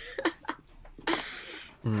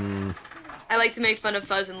 I like to make fun of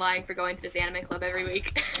Fuzz and Lying for going to this anime club every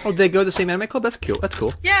week. Oh, they go to the same anime club? That's cool. That's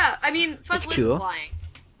cool. Yeah, I mean, Fuzz lives cool. with Lying.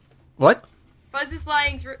 What? Fuzz is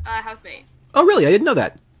Lying's housemate. Oh, really? I didn't know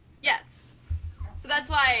that. Yes. So that's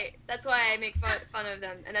why I make fun of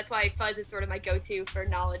them, and that's why Fuzz is sort of my go-to for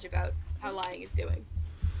knowledge about how Lying is doing.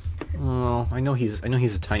 Oh, I know he's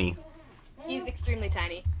a tiny. He's extremely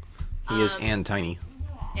tiny. He is and tiny.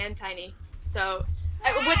 And tiny. So,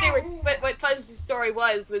 what Fuzz's story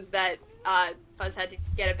was that Fuzz had to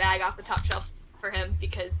get a bag off the top shelf for him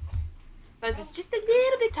because Fuzz is just a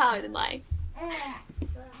little bit taller than Lying.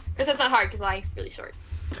 Because that's not hard, because Lying's really short.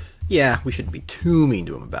 Yeah, we shouldn't be too mean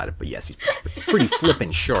to him about it, but yes, he's pretty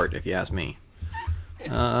flippin' short, if you ask me.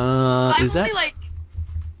 Well, is that... only like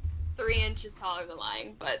 3 inches taller than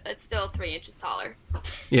Lying, but that's still 3 inches taller.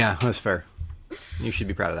 Yeah, that's fair. You should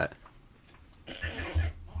be proud of that.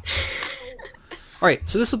 Alright,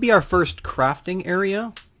 so this will be our first crafting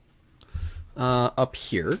area up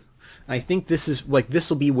here. I think this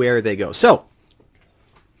will be where they go. So,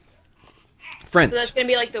 friends. So that's going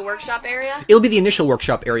to be like the workshop area? It'll be the initial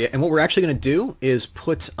workshop area, and what we're actually going to do is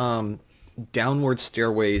put downward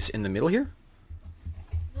stairways in the middle here.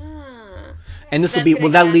 And this will be,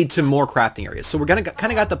 that'll lead to more crafting areas. So we're kind of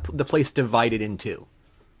got the place divided in two.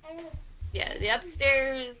 Yeah, the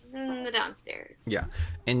upstairs and the downstairs. Yeah,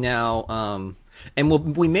 and now,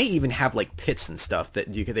 and we may even have like pits and stuff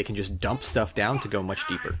that they can just dump stuff down to go much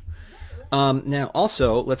deeper. Now,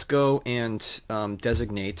 also, let's go and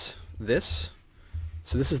designate this.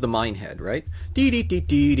 So this is the mine head, right?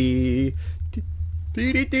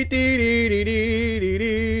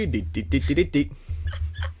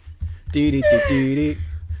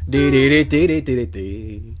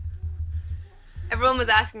 Everyone was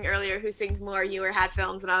asking earlier who sings more, you or Hat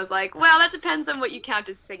Films, and I was like, well, that depends on what you count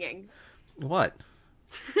as singing. What?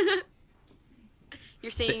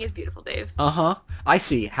 Your singing is beautiful, Dave. Uh-huh. I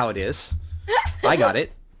see how it is. I got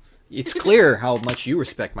it. It's clear how much you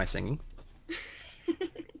respect my singing.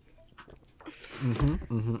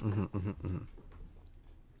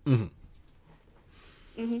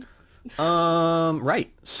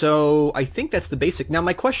 Right. So I think that's the basic. Now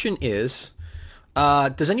my question is,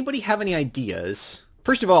 does anybody have any ideas?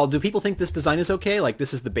 First of all, do people think this design is okay? Like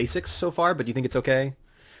this is the basics so far, but do you think it's okay?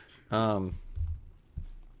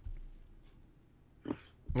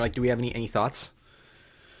 Like, do we have any thoughts?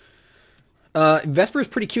 Vesper is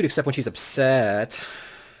pretty cute, except when she's upset.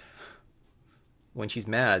 When she's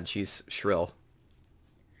mad, she's shrill.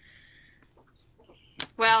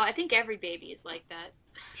 Well, I think every baby is like that.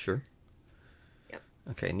 Sure. Yep.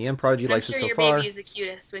 Okay, Neon Prodigy likes it so far. I'm sure your baby is the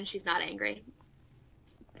cutest when she's not angry.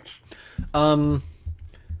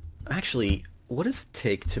 Actually, what does it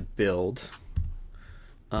take to build...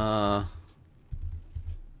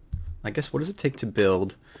 I guess what does it take to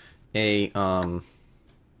build a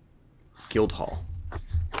guild hall?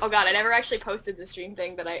 Oh god, I never actually posted the stream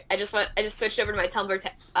thing, but I just switched over to my Tumblr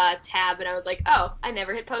tab, and I was like, oh, I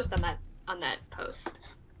never hit post on that post.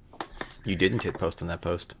 You didn't hit post on that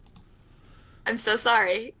post. I'm so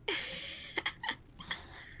sorry.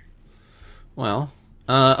 Well,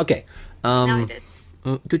 okay. Now I did.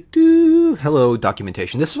 Hello,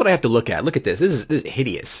 documentation. This is what I have to look at. Look at this. This is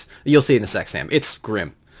hideous. You'll see it in a sec, Sam. It's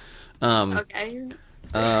grim. Okay.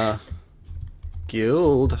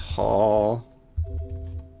 Guild Hall.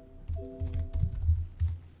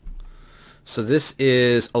 So this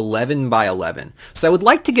is 11 by 11. So I would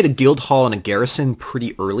like to get a guild hall and a garrison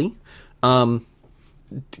pretty early.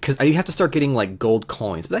 Because I have to start getting like gold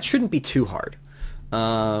coins, but that shouldn't be too hard.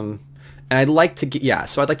 And I'd like to get, yeah,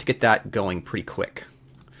 so I'd like to get that going pretty quick.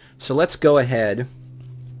 So let's go ahead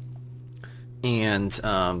and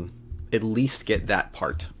at least get that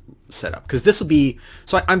part set up, because this will be,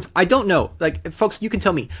 so I don't know, like, folks, you can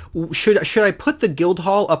tell me, should I put the guild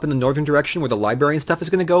hall up in the northern direction where the library and stuff is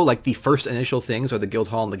going to go, like the first initial things are the guild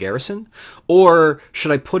hall and the garrison, or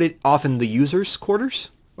should I put it off in the users'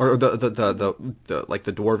 quarters, or the like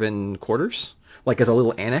the dwarven quarters, like as a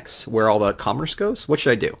little annex where all the commerce goes? What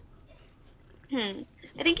should I do? I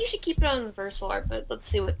think you should keep it on the first floor, but let's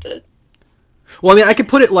see what the... Well, I mean, I could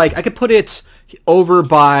put it over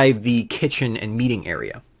by the kitchen and meeting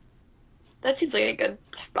area. That seems like a good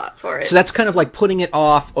spot for it. So that's kind of like putting it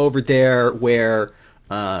off over there where,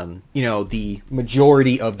 you know, the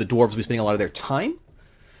majority of the dwarves will be spending a lot of their time.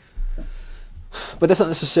 But that's not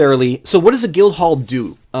necessarily... So what does a guild hall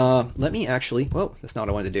do? Let me actually... Whoa, that's not what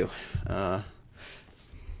I wanted to do. Let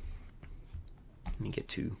me get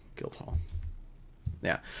to guild hall.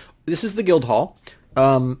 Yeah. This is the guild hall.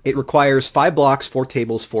 It requires 5 blocks, 4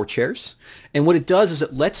 tables, 4 chairs. And what it does is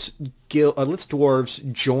it lets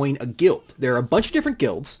dwarves join a guild. There are a bunch of different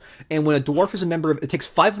guilds, and when a dwarf is a member of it, takes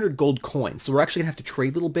 500 gold coins. So we're actually going to have to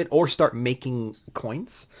trade a little bit or start making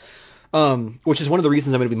coins, which is one of the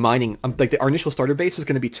reasons I'm going to be mining. Like our initial starter base is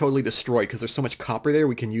going to be totally destroyed because there's so much copper there.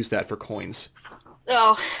 We can use that for coins.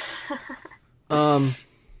 Oh.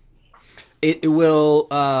 It will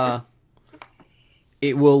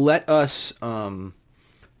let us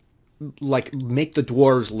like make the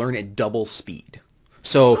dwarves learn at double speed.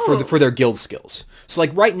 So for their guild skills. So like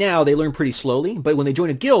right now they learn pretty slowly, but when they join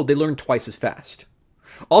a guild they learn twice as fast.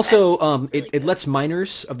 Also, it lets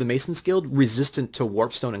miners of the Masons Guild resistant to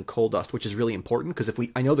warpstone and coal dust, which is really important because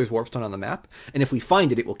I know there's warpstone on the map, and if we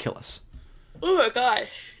find it, it will kill us. Oh my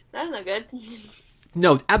gosh, that's not good.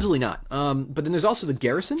 No, absolutely not. But then there's also the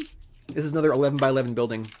garrison. This is another 11 by 11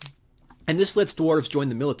 building. And this lets dwarves join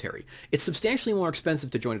the military. It's substantially more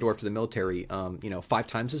expensive to join a dwarf to the military, 5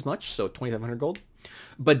 times as much, so 2,500 gold.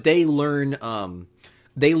 But they learn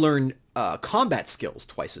combat skills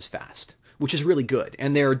twice as fast, which is really good.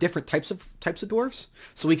 And there are different types of dwarves,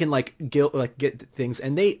 so we can get things.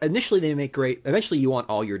 And initially they make great. Eventually, you want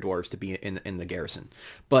all your dwarves to be in the garrison,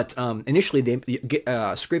 but initially they get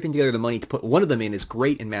scraping together the money to put one of them in is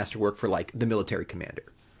great in masterwork for like the military commander.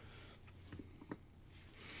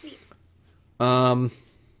 I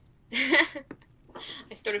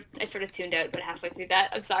sort of tuned out about halfway through that.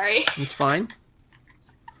 I'm sorry. It's fine.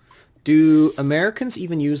 Do Americans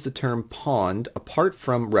even use the term pond apart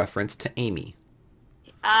from reference to Amy?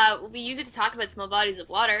 We use it to talk about small bodies of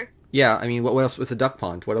water. Yeah, I mean, what else? It's a duck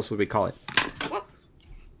pond. What else would we call it? Whoop.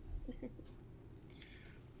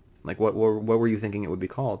 Like, what were you thinking it would be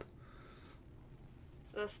called?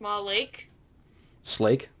 A small lake.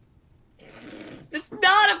 Slake? It's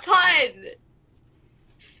not a pun!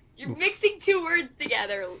 You're mixing 2 words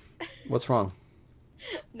together. What's wrong?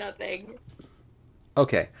 Nothing.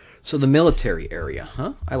 Okay, so the military area,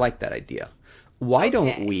 huh? I like that idea. Why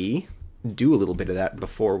don't we do a little bit of that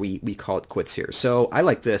before we call it quits here? So I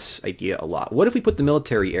like this idea a lot. What if we put the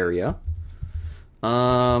military area...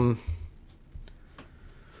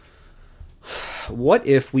 What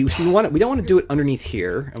if we don't want to do it underneath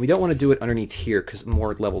here, and we don't want to do it underneath here because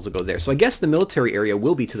more levels will go there. So I guess the military area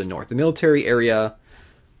will be to the north. The military area,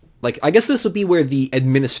 like, I guess this will be where the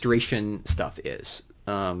administration stuff is.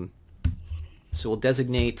 So we'll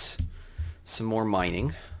designate some more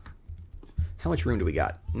mining. How much room do we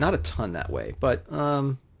got? Not a ton that way, but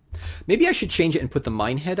maybe I should change it and put the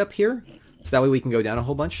mine head up here, so that way we can go down a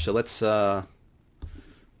whole bunch. So let's wait.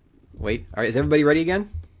 All right, is everybody ready again?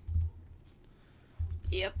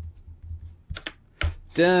 Yep.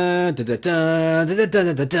 Da da da da da da da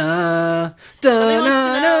da da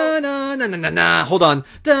da. Hold on.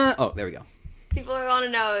 Da. Oh, there we go. People want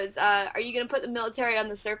to know is, are you going to put the military on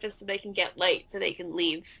the surface so they can get light, so they can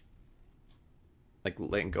leave? Like,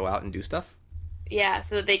 let them go out and do stuff? Yeah,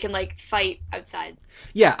 so that they can, like, fight outside.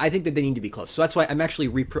 Yeah, I think that they need to be close. So that's why I'm actually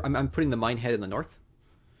I'm putting the mine head in the north.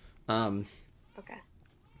 Okay.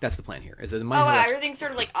 That's the plan here. Is that Oh wow, everything's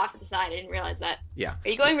sort of like off to the side. I didn't realize that. Yeah. Are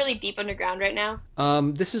you going really deep underground right now?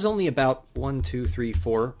 This is only about 1, 2, 3,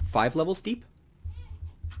 4, 5 levels deep.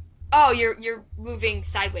 Oh, you're moving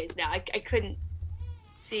sideways now. I couldn't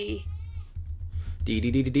see.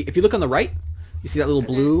 If you look on the right, you see that little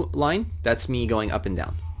blue line? That's me going up and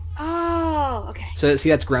down. Oh, okay. So see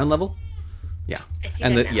that's ground level? Yeah. I see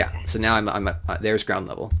And that now. yeah. Okay. So now I'm at, there's ground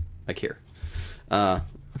level, like here.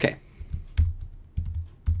 Okay.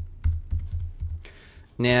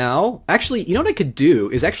 Now, actually, you know what I could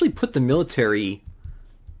do is actually put the military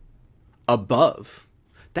above.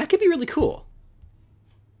 That could be really cool.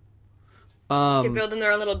 You could build them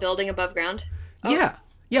their own little building above ground. Oh. Yeah.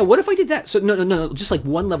 Yeah, what if I did that? So, no, just like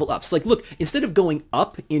one level up. So, like, look, instead of going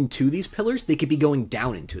up into these pillars, they could be going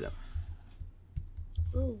down into them.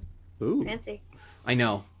 Ooh. Fancy. I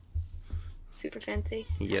know. Super fancy.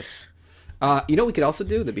 Yes. You know what we could also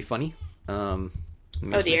do that'd be funny? Oh,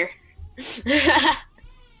 dear.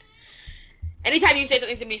 Anytime you say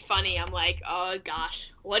something's gonna be funny, I'm like, oh,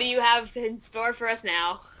 gosh. What do you have in store for us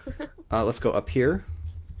now? Let's go up here.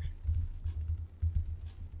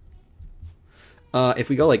 If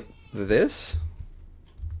we go like this,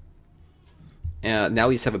 now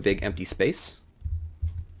we just have a big empty space,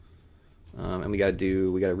 and we gotta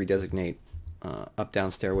redesignate up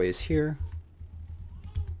down stairways here.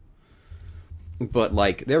 But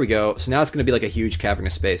like there we go. So now it's gonna be like a huge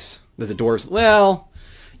cavernous space. The doors. Well,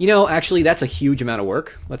 you know, actually that's a huge amount of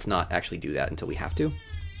work. Let's not actually do that until we have to.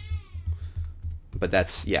 But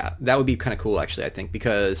that's that would be kind of cool actually. I think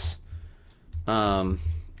because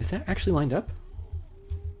is that actually lined up?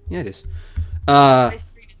 Yeah, it is. My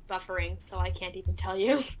screen is buffering, so I can't even tell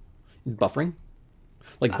you. Buffering?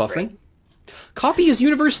 Like buffering? Coffee is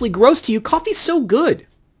universally gross to you. Coffee's so good.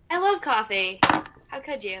 I love coffee. How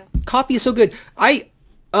could you? Coffee is so good. You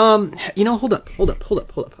know, hold up.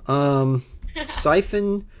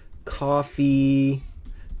 Siphon coffee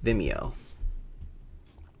Vimeo.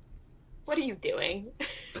 What are you doing?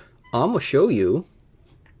 I'm gonna show you.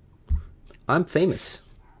 I'm famous.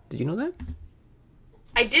 Did you know that?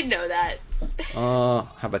 I did know that. How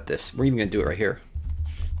about this? We're even gonna do it right here.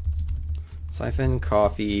 Siphon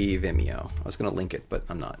Coffee Vimeo. I was gonna link it, but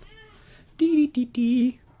I'm not.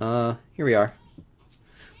 Here we are.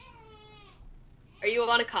 Are you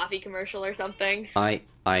on a coffee commercial or something? I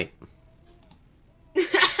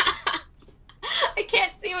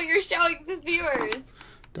can't see what you're showing the viewers.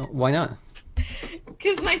 Why not?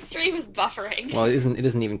 Because my stream is buffering. Well, it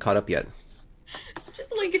isn't even caught up yet.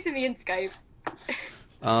 Just link it to me in Skype.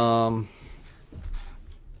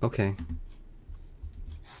 Okay.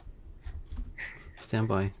 Stand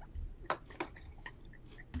by.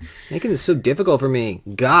 Making this so difficult for me.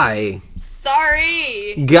 Guy.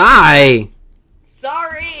 Sorry. Guy!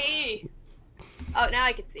 Sorry. Oh, now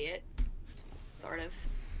I can see it. Sort of.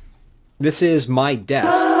 This is my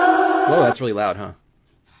desk. Whoa, that's really loud, huh?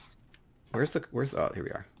 Where's oh, here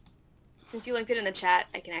we are. Since you linked it in the chat,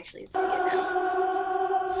 I can actually see it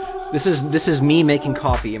now. This is me making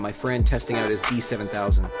coffee and my friend testing out his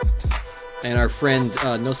D7000. And our friend,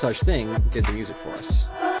 No Such Thing, did the music for us.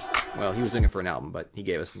 Well, he was doing it for an album, but he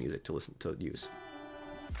gave us the music to listen to use.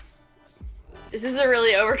 This is a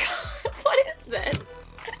really what is this?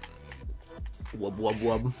 Wub wub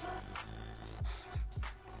wub.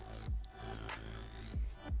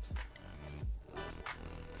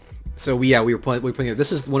 So we were putting it.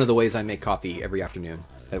 This is one of the ways I make coffee every afternoon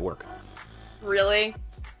at work. Really?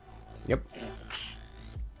 Yep.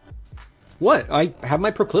 What? I have my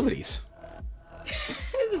proclivities.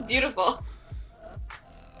 This is beautiful.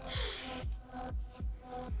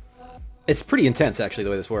 It's pretty intense, actually, the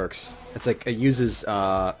way this works. It's like it uses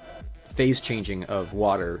phase changing of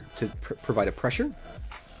water to provide a pressure.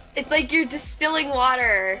 It's like you're distilling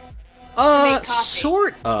water to make coffee.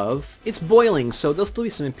 Sort of. It's boiling, so there'll still be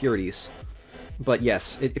some impurities. But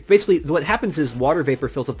yes, it basically what happens is water vapor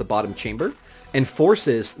fills up the bottom chamber and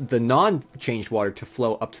forces the non-changed water to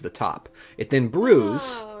flow up to the top. It then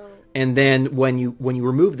brews, and then when you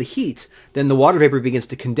remove the heat, then the water vapor begins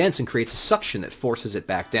to condense and creates a suction that forces it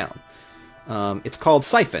back down. It's called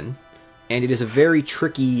siphon, and it is a very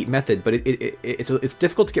tricky method, but it's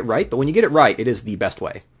difficult to get right. But when you get it right, it is the best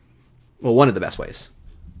way. Well, one of the best ways.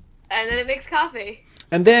 And then it makes coffee.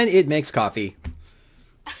 And then it makes coffee.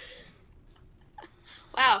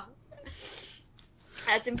 Wow.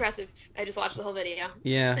 That's impressive. I just watched the whole video.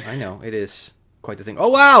 Yeah, I know. It is quite the thing. Oh,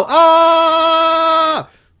 wow! Ah!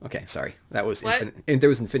 Okay, sorry. That was infinite. There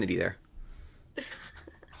was infinity there.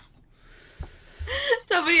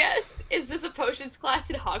 Somebody asked, is this a potions class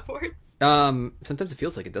in Hogwarts? Sometimes it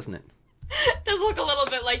feels like it, doesn't it? It does look a little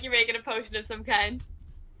bit like you're making a potion of some kind.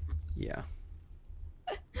 Yeah.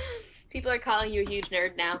 People are calling you a huge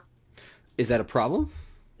nerd now. Is that a problem?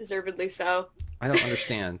 Deservedly so. I don't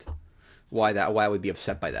understand why I would be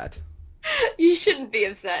upset by that. You shouldn't be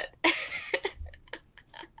upset.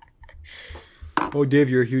 Oh, Dave,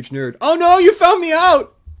 you're a huge nerd. Oh no, you found me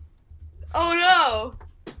out! Oh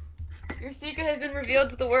no! Your secret has been revealed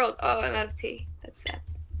to the world. Oh, I'm out of tea. That's sad.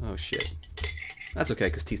 Oh shit. That's okay,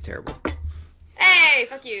 because tea's terrible. Hey,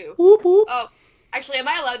 fuck you. Whoop, whoop. Oh, actually, am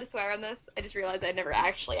I allowed to swear on this? I just realized I never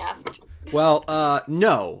actually asked. Well,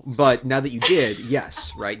 no, but now that you did,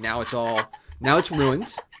 yes. Right now it's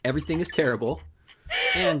ruined. Everything is terrible.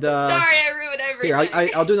 And Sorry, I ruined everything. here,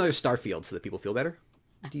 I'll do another Starfield so that people feel better.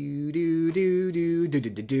 Do do do do do do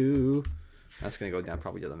do do. That's gonna go down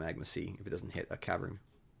probably to the magma sea if it doesn't hit a cavern.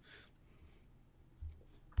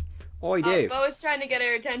 Oi, Dave. Bo is trying to get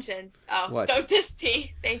our attention. Oh, What? don't diss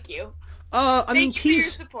T. Thank you. I mean, Thank you for your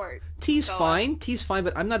support. Tea's Go fine. Tea's fine,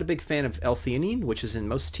 but I'm not a big fan of L-theanine, which is in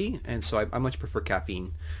most tea, and so I much prefer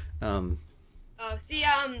caffeine. Oh, see,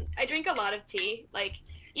 I drink a lot of tea. Like,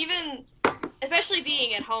 even, especially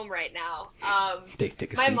being at home right now. Dave,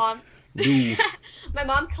 take a my seat. mom, Ooh. my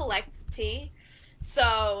mom collects tea,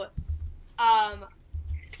 so,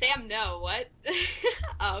 Sam, no, what?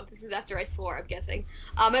 Oh, this is after I swore, I'm guessing.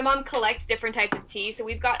 My mom collects different types of tea, so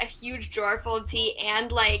we've got a huge drawer full of tea, and,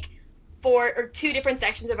 like, 4 or 2 different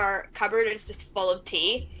sections of our cupboard is just full of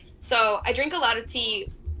tea. So I drink a lot of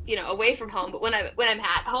tea, you know, away from home, but when I'm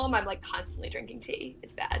at home, I'm like constantly drinking tea.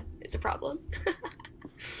 It's bad. It's a problem.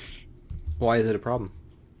 Why is it a problem?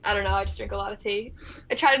 I don't know. I just drink a lot of tea.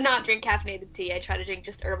 I try to not drink caffeinated tea. I try to drink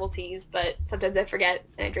just herbal teas, but sometimes I forget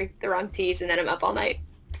and I drink the wrong teas, and then I'm up all night.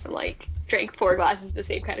 So like, drank 4 glasses of the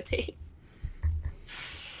same kind of tea.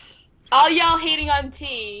 All y'all hating on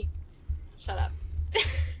tea, shut up.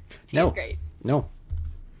 No. Tea's great. No.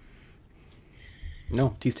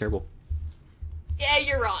 No, tea's terrible. Yeah,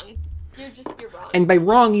 you're wrong. You're wrong. And by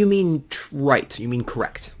wrong, you mean right. You mean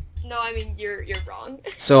correct. No, I mean you're wrong.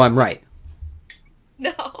 So I'm right.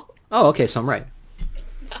 No. Oh, okay, so I'm right.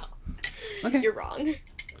 No. Okay. You're wrong.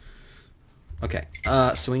 Okay.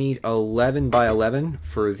 So we need 11 by 11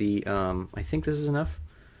 for the, I think this is enough.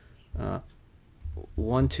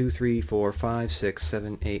 1, 2, 3, 4, 5, 6,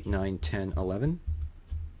 7, 8, 9, 10, 11.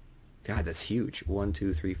 God, that's huge. 1,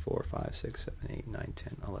 2, 3, 4, 5, 6, 7, 8, 9,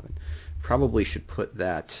 10, 11. Probably should put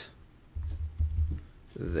that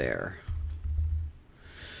there.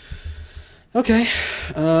 Okay.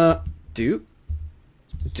 Do.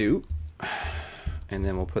 And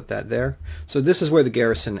then we'll put that there. So this is where the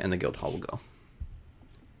garrison and the guild hall will go.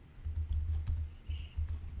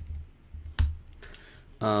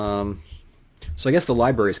 So I guess the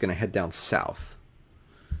library is going to head down south.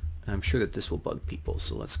 I'm sure that this will bug people,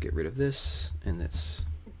 so let's get rid of this and this.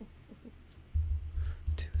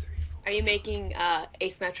 2, 3, 4. Are you making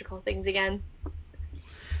asymmetrical things again?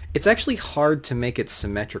 It's actually hard to make it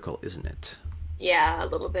symmetrical, isn't it? Yeah, a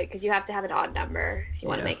little bit, because you have to have an odd number if you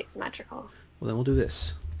want to Yeah. make it symmetrical. Well, then we'll do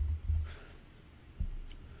this.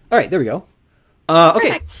 All right, there we go. Okay.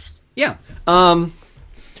 Perfect. Yeah.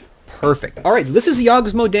 Perfect. All right, so this is the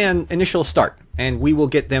Yogsmodan initial start, and we will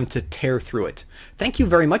get them to tear through it. Thank you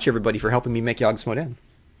very much, everybody, for helping me make Yogsmodan.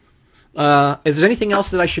 Is there anything else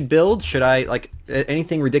that I should build? Should I, like,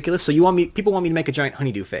 anything ridiculous? So people want me to make a giant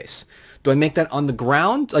honeydew face. Do I make that on the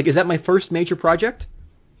ground? Like, is that my first major project?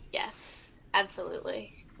 Yes,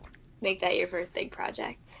 absolutely. Make that your first big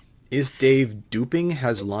project. Is Dave duping?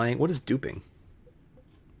 Has lying? What is duping?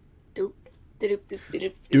 Doop. Doop, doop,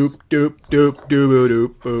 doop, doop. Doop doop doop doop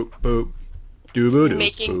doop boop boop doop doop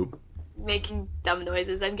Making- boop. Making dumb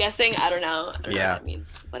noises, I'm guessing. I don't know. I don't know Yeah. what that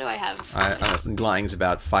means. What do I have? Lying's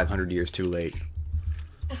about 500 years too late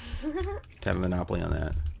to have a monopoly on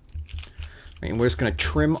that. And we're just going to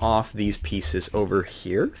trim off these pieces over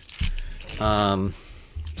here,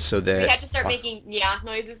 so that We have to start making yeah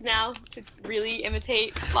noises now to really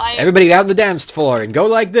imitate lying. everybody get out on the dance floor and go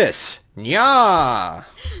like this. Nya!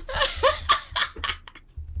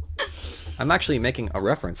 I'm actually making a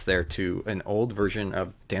reference there to an old version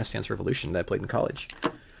of Dance Dance Revolution that I played in college.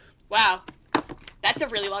 Wow. That's a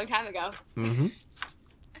really long time ago. Mm-hmm.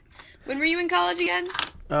 When were you in college again?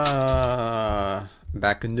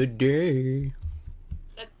 Back in the day.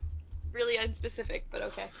 That's really unspecific, but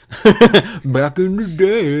okay. Back in the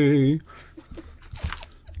day.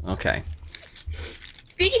 Okay.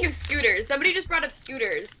 Speaking of scooters, somebody just brought up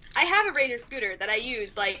scooters. I have a Raider scooter that I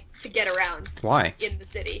use, like, to get around Why? in the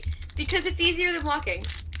city. Because it's easier than walking.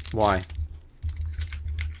 Why?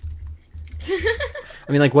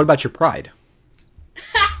 I mean, like, what about your pride?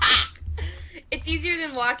 It's easier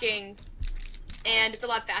than walking, and it's a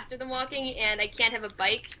lot faster than walking, and I can't have a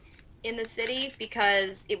bike in the city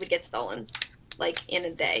because it would get stolen, like, in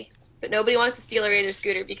a day. But nobody wants to steal a Razor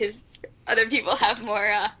scooter because other people have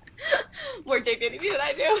more, more dignity than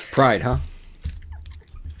I do. Pride, huh?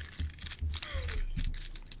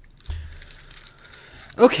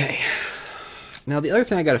 Okay. Now the other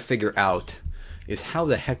thing I got to figure out is how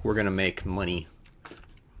the heck we're gonna make money.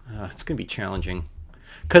 It's gonna be challenging,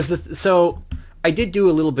 so I did do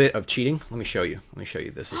a little bit of cheating. Let me show you.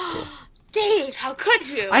 This is cool. Dave, how could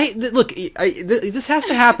you? Look, this has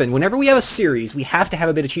to happen. Whenever we have a series, we have to have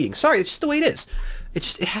a bit of cheating. Sorry, it's just the way it is.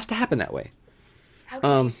 It has to happen that way. How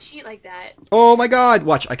can you cheat like that? Oh my God!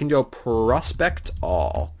 Watch, I can do a prospect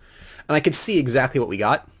all, and I can see exactly what we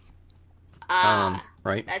got.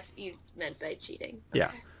 Right? That's what you meant by cheating. Okay.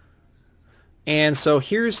 Yeah. And so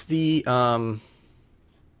here's the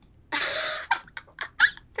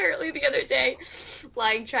Apparently the other day,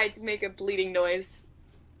 Flying tried to make a bleeding noise.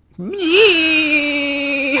 You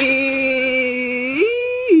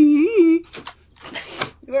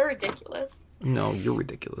are ridiculous. No, you're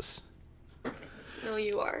ridiculous. No,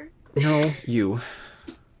 you are. No, you.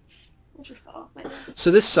 I'll just fall off my desk. So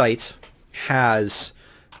this site has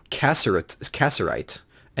cassiterite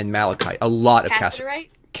and malachite. A lot of cassiterite.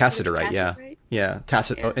 Cassiterite, yeah. Yeah,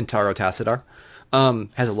 and taro tacitar.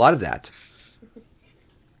 Has a lot of that.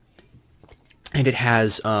 And it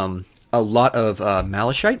has a lot of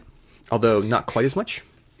malachite, although not quite as much.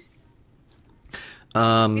 These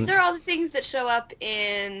are all the things that show up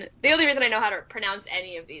in... The only reason I know how to pronounce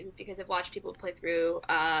any of these is because I've watched people play through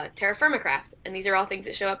Terra Firmacraft, and these are all things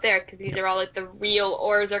that show up there, because these are all like the real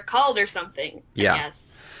ores are called or something. Yeah.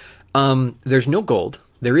 Yes. There's no gold.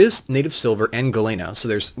 There is native silver and galena, so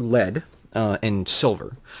there's lead and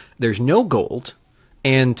silver. There's no gold.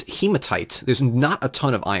 And hematite, there's not a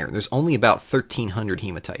ton of iron. There's only about 1,300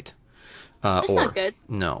 hematite. That's not good.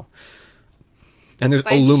 No. And there's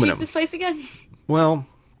Why aluminum. Did you choose this place again? Well,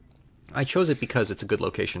 I chose it because it's a good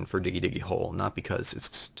location for Diggy Diggy Hole, not because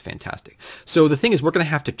it's fantastic. So the thing is, we're going to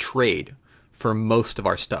have to trade for most of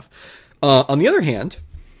our stuff. On the other hand,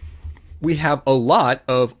 we have a lot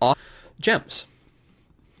of gems.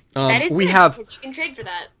 That is good, because you can trade for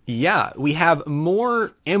that. Yeah, we have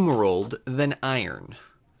more emerald than iron.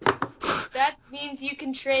 That means you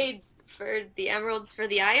can trade for the emeralds for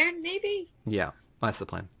the iron, maybe? Yeah, that's the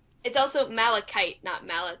plan. It's also malachite, not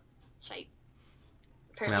malachite.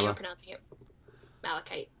 Apparently you're pronouncing it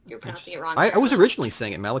malachite. You're pronouncing it wrong. I was originally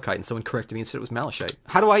saying it malachite, and someone corrected me and said it was malachite.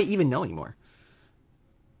 How do I even know anymore?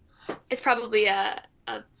 It's probably a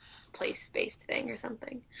place-based thing or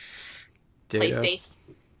something. Place-based.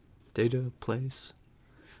 Data, place.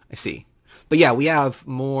 I see. But yeah, we have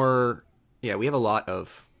more. Yeah, we have a lot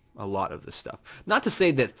of this stuff. Not to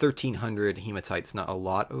say that 1,300 hematite's not a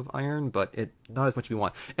lot of iron, but not as much as we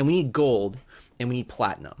want. And we need gold, and we need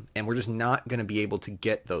platinum, and we're just not going to be able to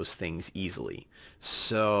get those things easily.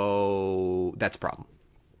 So that's a problem.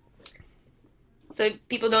 So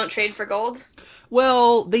people don't trade for gold?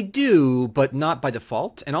 Well, they do, but not by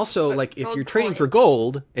default. And also, but like, if you're trading for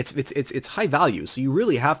gold, it's high value, so you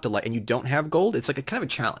really have to, and you don't have gold, it's like a kind of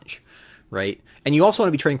a challenge, right? And you also want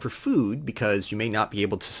to be trading for food because you may not be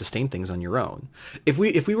able to sustain things on your own. If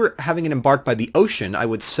we were having it embarked by the ocean, I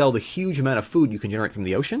would sell the huge amount of food you can generate from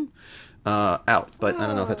the ocean out, but I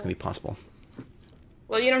don't know if that's going to be possible.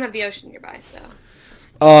 Well, you don't have the ocean nearby, so...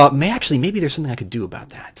 maybe there's something I could do about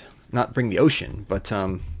that. Not bring the ocean, but...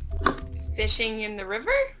 Fishing in the river?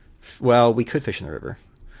 Well, we could fish in the river.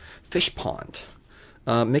 Fish pond.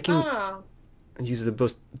 Use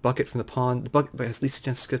the bucket from the pond. The bucket has least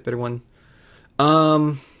chance to get a better one.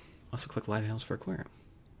 Also collect live animals for aquarium.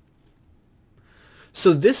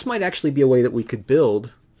 So this might actually be a way that we could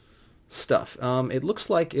build stuff. It looks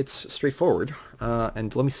like it's straightforward.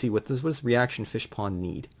 And let me see, what does reaction fish pond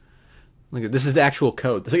need? Look, this is the actual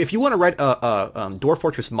code. So if you want to write a Dwarf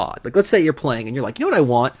Fortress mod, like let's say you're playing and you're like, you know what I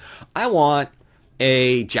want? I want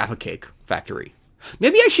a Jaffa Cake factory.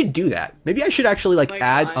 Maybe I should do that. Maybe I should actually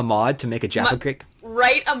add a mod to make a Jaffa Cake.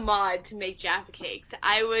 Write a mod to make Jaffa Cakes.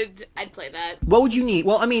 I'd play that. What would you need?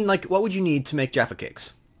 Well, I mean, what would you need to make Jaffa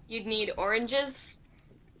Cakes? You'd need oranges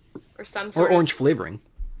or some sort of orange flavoring.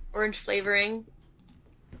 Orange flavoring.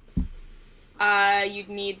 You'd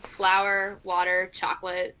need flour, water,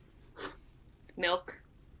 chocolate, milk.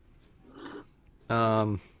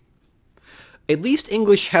 At least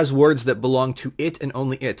English has words that belong to it and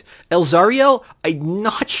only it. Elzariel, I'm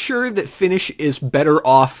not sure that Finnish is better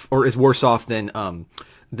off or is worse off than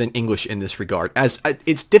English in this regard, as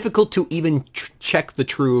it's difficult to even check the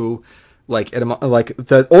true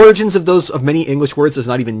the origins of many English words is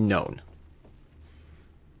not even known.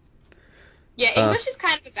 Yeah, English is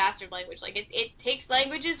kind of a bastard language. Like, it takes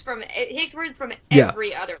words from Yeah.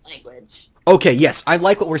 every other language. Okay, yes, I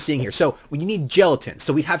like what we're seeing here. So you need gelatin.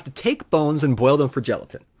 So we'd have to take bones and boil them for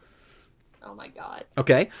gelatin. Oh my god.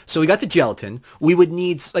 Okay, so we got the gelatin. We would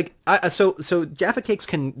need like so Jaffa cakes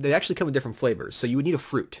they actually come in different flavors. So you would need a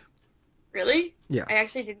fruit. Really? Yeah. I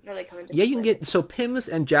actually didn't know they come in different Yeah, you can flavors. get so Pims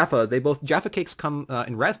and Jaffa. Jaffa cakes come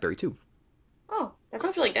in raspberry too. Oh, that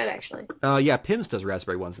sounds really good actually. Yeah, Pims does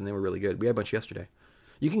raspberry ones, and they were really good. We had a bunch yesterday.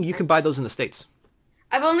 You can buy those in the States.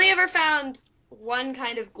 I've only ever found one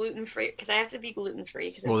kind of gluten-free, because I have to be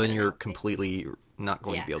gluten-free. Well, then you're completely not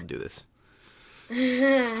going to be able to do this.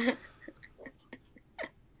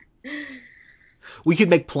 We could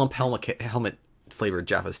make plump helmet flavored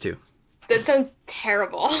Jaffas too. That sounds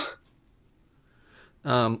terrible.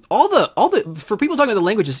 All the for people talking about the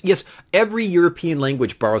languages, yes, every European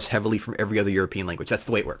language borrows heavily from every other European language. That's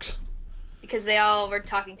the way it works. Because they all were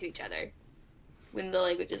talking to each other when the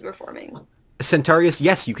languages were forming. Centarius,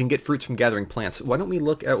 yes, you can get fruits from gathering plants. Why don't we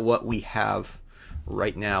look at what we have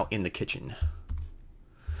right now in the kitchen?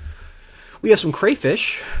 We have some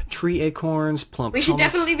crayfish, tree acorns, plump. We should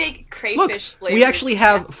definitely make crayfish Look, flavors. we actually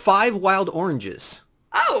have 5 wild oranges.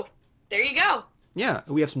 Oh, there you go. Yeah,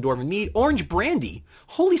 we have some dwarven meat, orange brandy.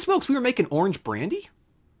 Holy smokes, we were making orange brandy?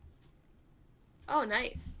 Oh,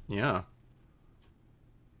 nice. Yeah.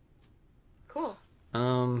 Cool.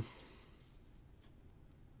 God,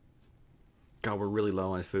 we're really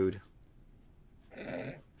low on food.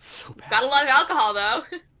 So bad. Got a lot of alcohol, though.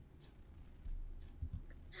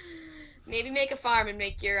 Maybe make a farm and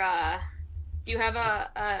make your, do you have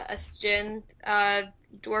a Stygian,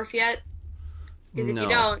 dwarf yet? Because if No. you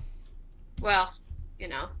don't, well, you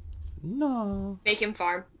know. No. Make him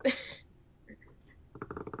farm.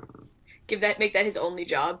 Make that his only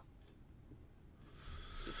job.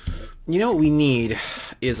 You know what we need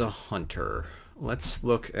is a hunter. Let's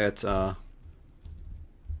look at, there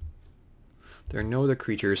are no other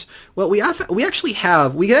creatures. Well, we actually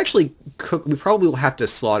have, we could actually cook, we probably will have to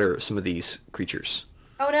slaughter some of these creatures.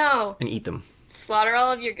 Oh no. And eat them. Slaughter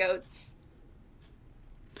all of your goats.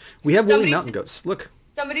 We have woolly mountain goats. Look.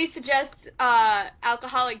 Somebody suggests,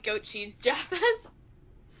 alcoholic goat cheese Jaffas.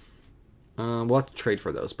 We'll have to trade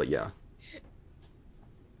for those, but yeah.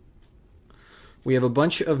 We have a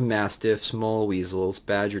bunch of mastiffs, mole weasels,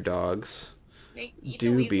 badger dogs,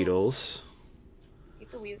 dew beetles. Eat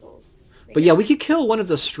the weasels. But yeah, we could kill one of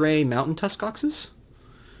the stray mountain tuskoxes.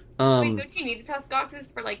 Wait, don't you need the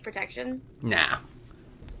tuskoxes for, like, protection? Nah.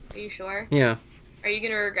 Are you sure? Yeah. Are you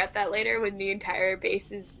gonna regret that later when the entire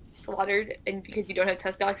base is slaughtered and because you don't have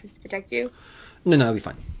tuskoxes to protect you? No, it'll be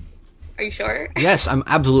fine. Are you sure? Yes, I'm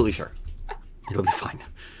absolutely sure. It'll be fine.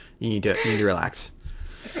 You need to relax.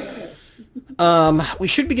 We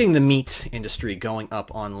should be getting the meat industry going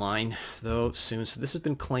up online though soon. So this has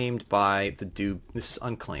been claimed by the dew. This is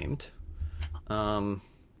unclaimed.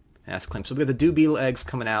 As claimed. So we got the dew beetle eggs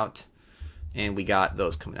coming out, and we got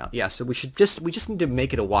those coming out. Yeah. So we just need to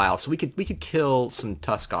make it a while. So we could kill some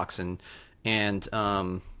tusk oxen, and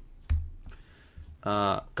God,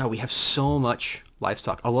 we have so much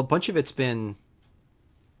livestock. A bunch of it's been.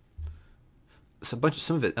 Some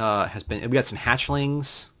of it has been. We got some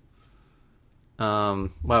hatchlings. Well,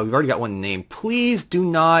 we've already got one named. Please do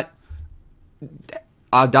not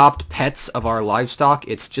adopt pets of our livestock.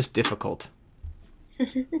 It's just difficult.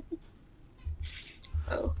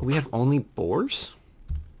 Oh. We have only boars?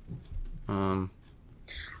 No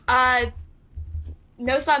Slot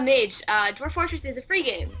Mage, Dwarf Fortress is a free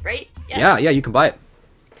game, right? Yeah, you can buy it.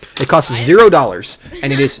 It costs $0,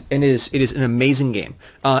 and it is an amazing game.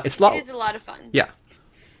 It is a lot of fun. Yeah.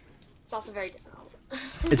 It's also very difficult.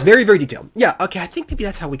 It's very, very detailed. Yeah, okay, I think maybe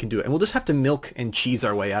that's how we can do it. And we'll just have to milk and cheese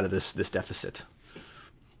our way out of this deficit.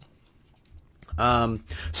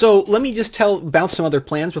 So let me just bounce some other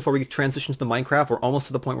plans before we transition to the Minecraft. We're almost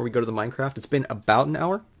to the point where we go to the Minecraft. It's been about an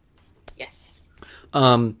hour. Yes.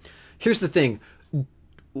 Here's the thing.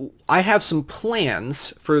 I have some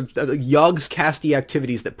plans for Yogg's casty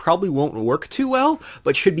activities that probably won't work too well,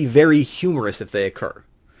 but should be very humorous if they occur.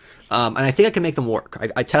 And I think I can make them work.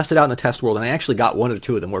 I tested out in the test world, and I actually got 1 or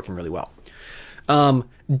 2 of them working really well.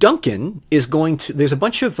 Duncan is going to... There's a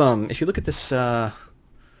bunch of... if you look at this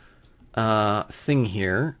thing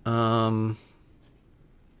here,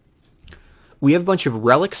 we have a bunch of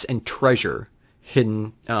relics and treasure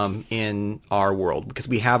hidden in our world, because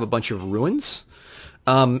we have a bunch of ruins.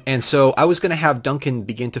 And so I was going to have Duncan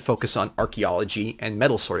begin to focus on archaeology and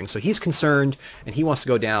metal sorting. So he's concerned, and he wants to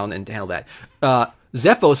go down and handle that.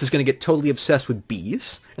 Zephos is going to get totally obsessed with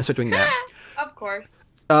bees and start doing that. Of course.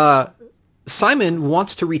 Simon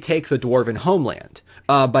wants to retake the dwarven homeland.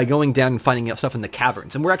 by going down and finding stuff in the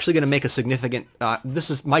caverns. And we're actually going to make a significant, this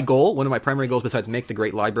is my goal, one of my primary goals besides make the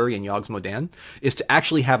Great Library in Yogs Modan, is to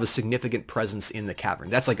actually have a significant presence in the cavern.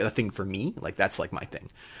 That's like a thing for me. Like, that's like my thing.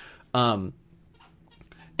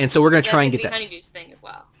 And so we're going to try and get that. Honeydew's thing as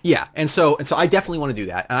well. Yeah, and so I definitely want to do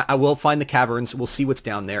that. I will find the caverns, we'll see what's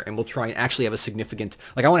down there, and we'll try and actually have a significant,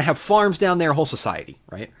 like I want to have farms down there, a whole society,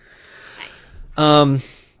 right? Nice.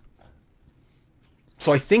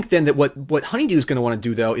 So I think then that what Honeydew is going to want to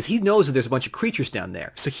do, though, is he knows that there's a bunch of creatures down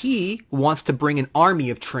there. So he wants to bring an army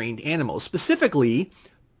of trained animals, specifically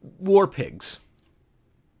war pigs.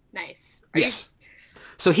 Nice. Yes.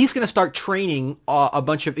 So he's going to start training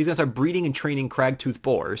he's going to start breeding and training crag-toothed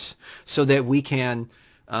boars so that we can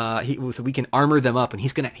armor them up, and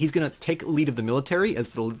he's going to take lead of the military as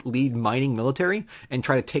the lead mining military and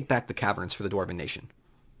try to take back the caverns for the Dwarven Nation.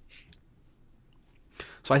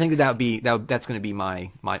 So I think that's going to be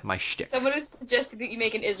my shtick. Someone has suggested that you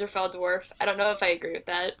make an Israfel dwarf. I don't know if I agree with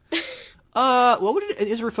that. What would an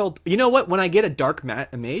Israfel? You know what? When I get a dark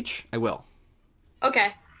mage, I will. Okay.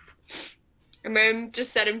 And then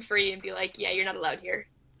just set him free and be like, yeah, you're not allowed here.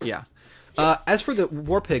 Yeah. As for the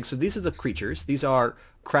war pigs, so these are the creatures. These are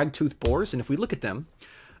crag-toothed boars, and if we look at them,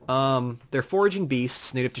 they're foraging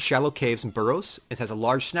beasts native to shallow caves and burrows. It has a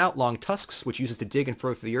large snout, long tusks, which uses to dig and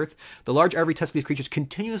furrow through the earth. The large ivory tusks of these creatures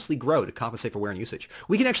continuously grow to compensate for wear and usage.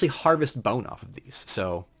 We can actually harvest bone off of these,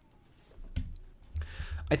 so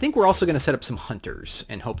I think we're also going to set up some hunters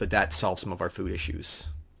and hope that solves some of our food issues,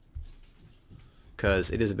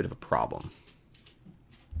 because it is a bit of a problem.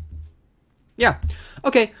 Yeah.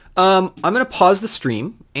 Okay. I'm going to pause the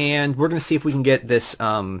stream, and we're going to see if we can get this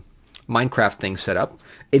Minecraft thing set up.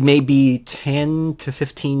 It may be 10 to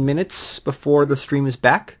 15 minutes before the stream is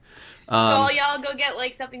back. So all y'all go get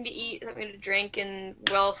like something to eat, something to drink, and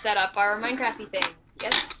we'll set up our Minecrafty thing.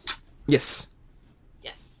 Yes? Yes.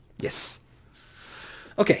 Yes. Yes.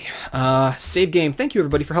 Okay. Save game. Thank you,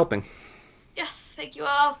 everybody, for helping. Yes. Thank you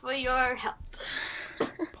all for your help.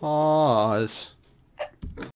 Pause.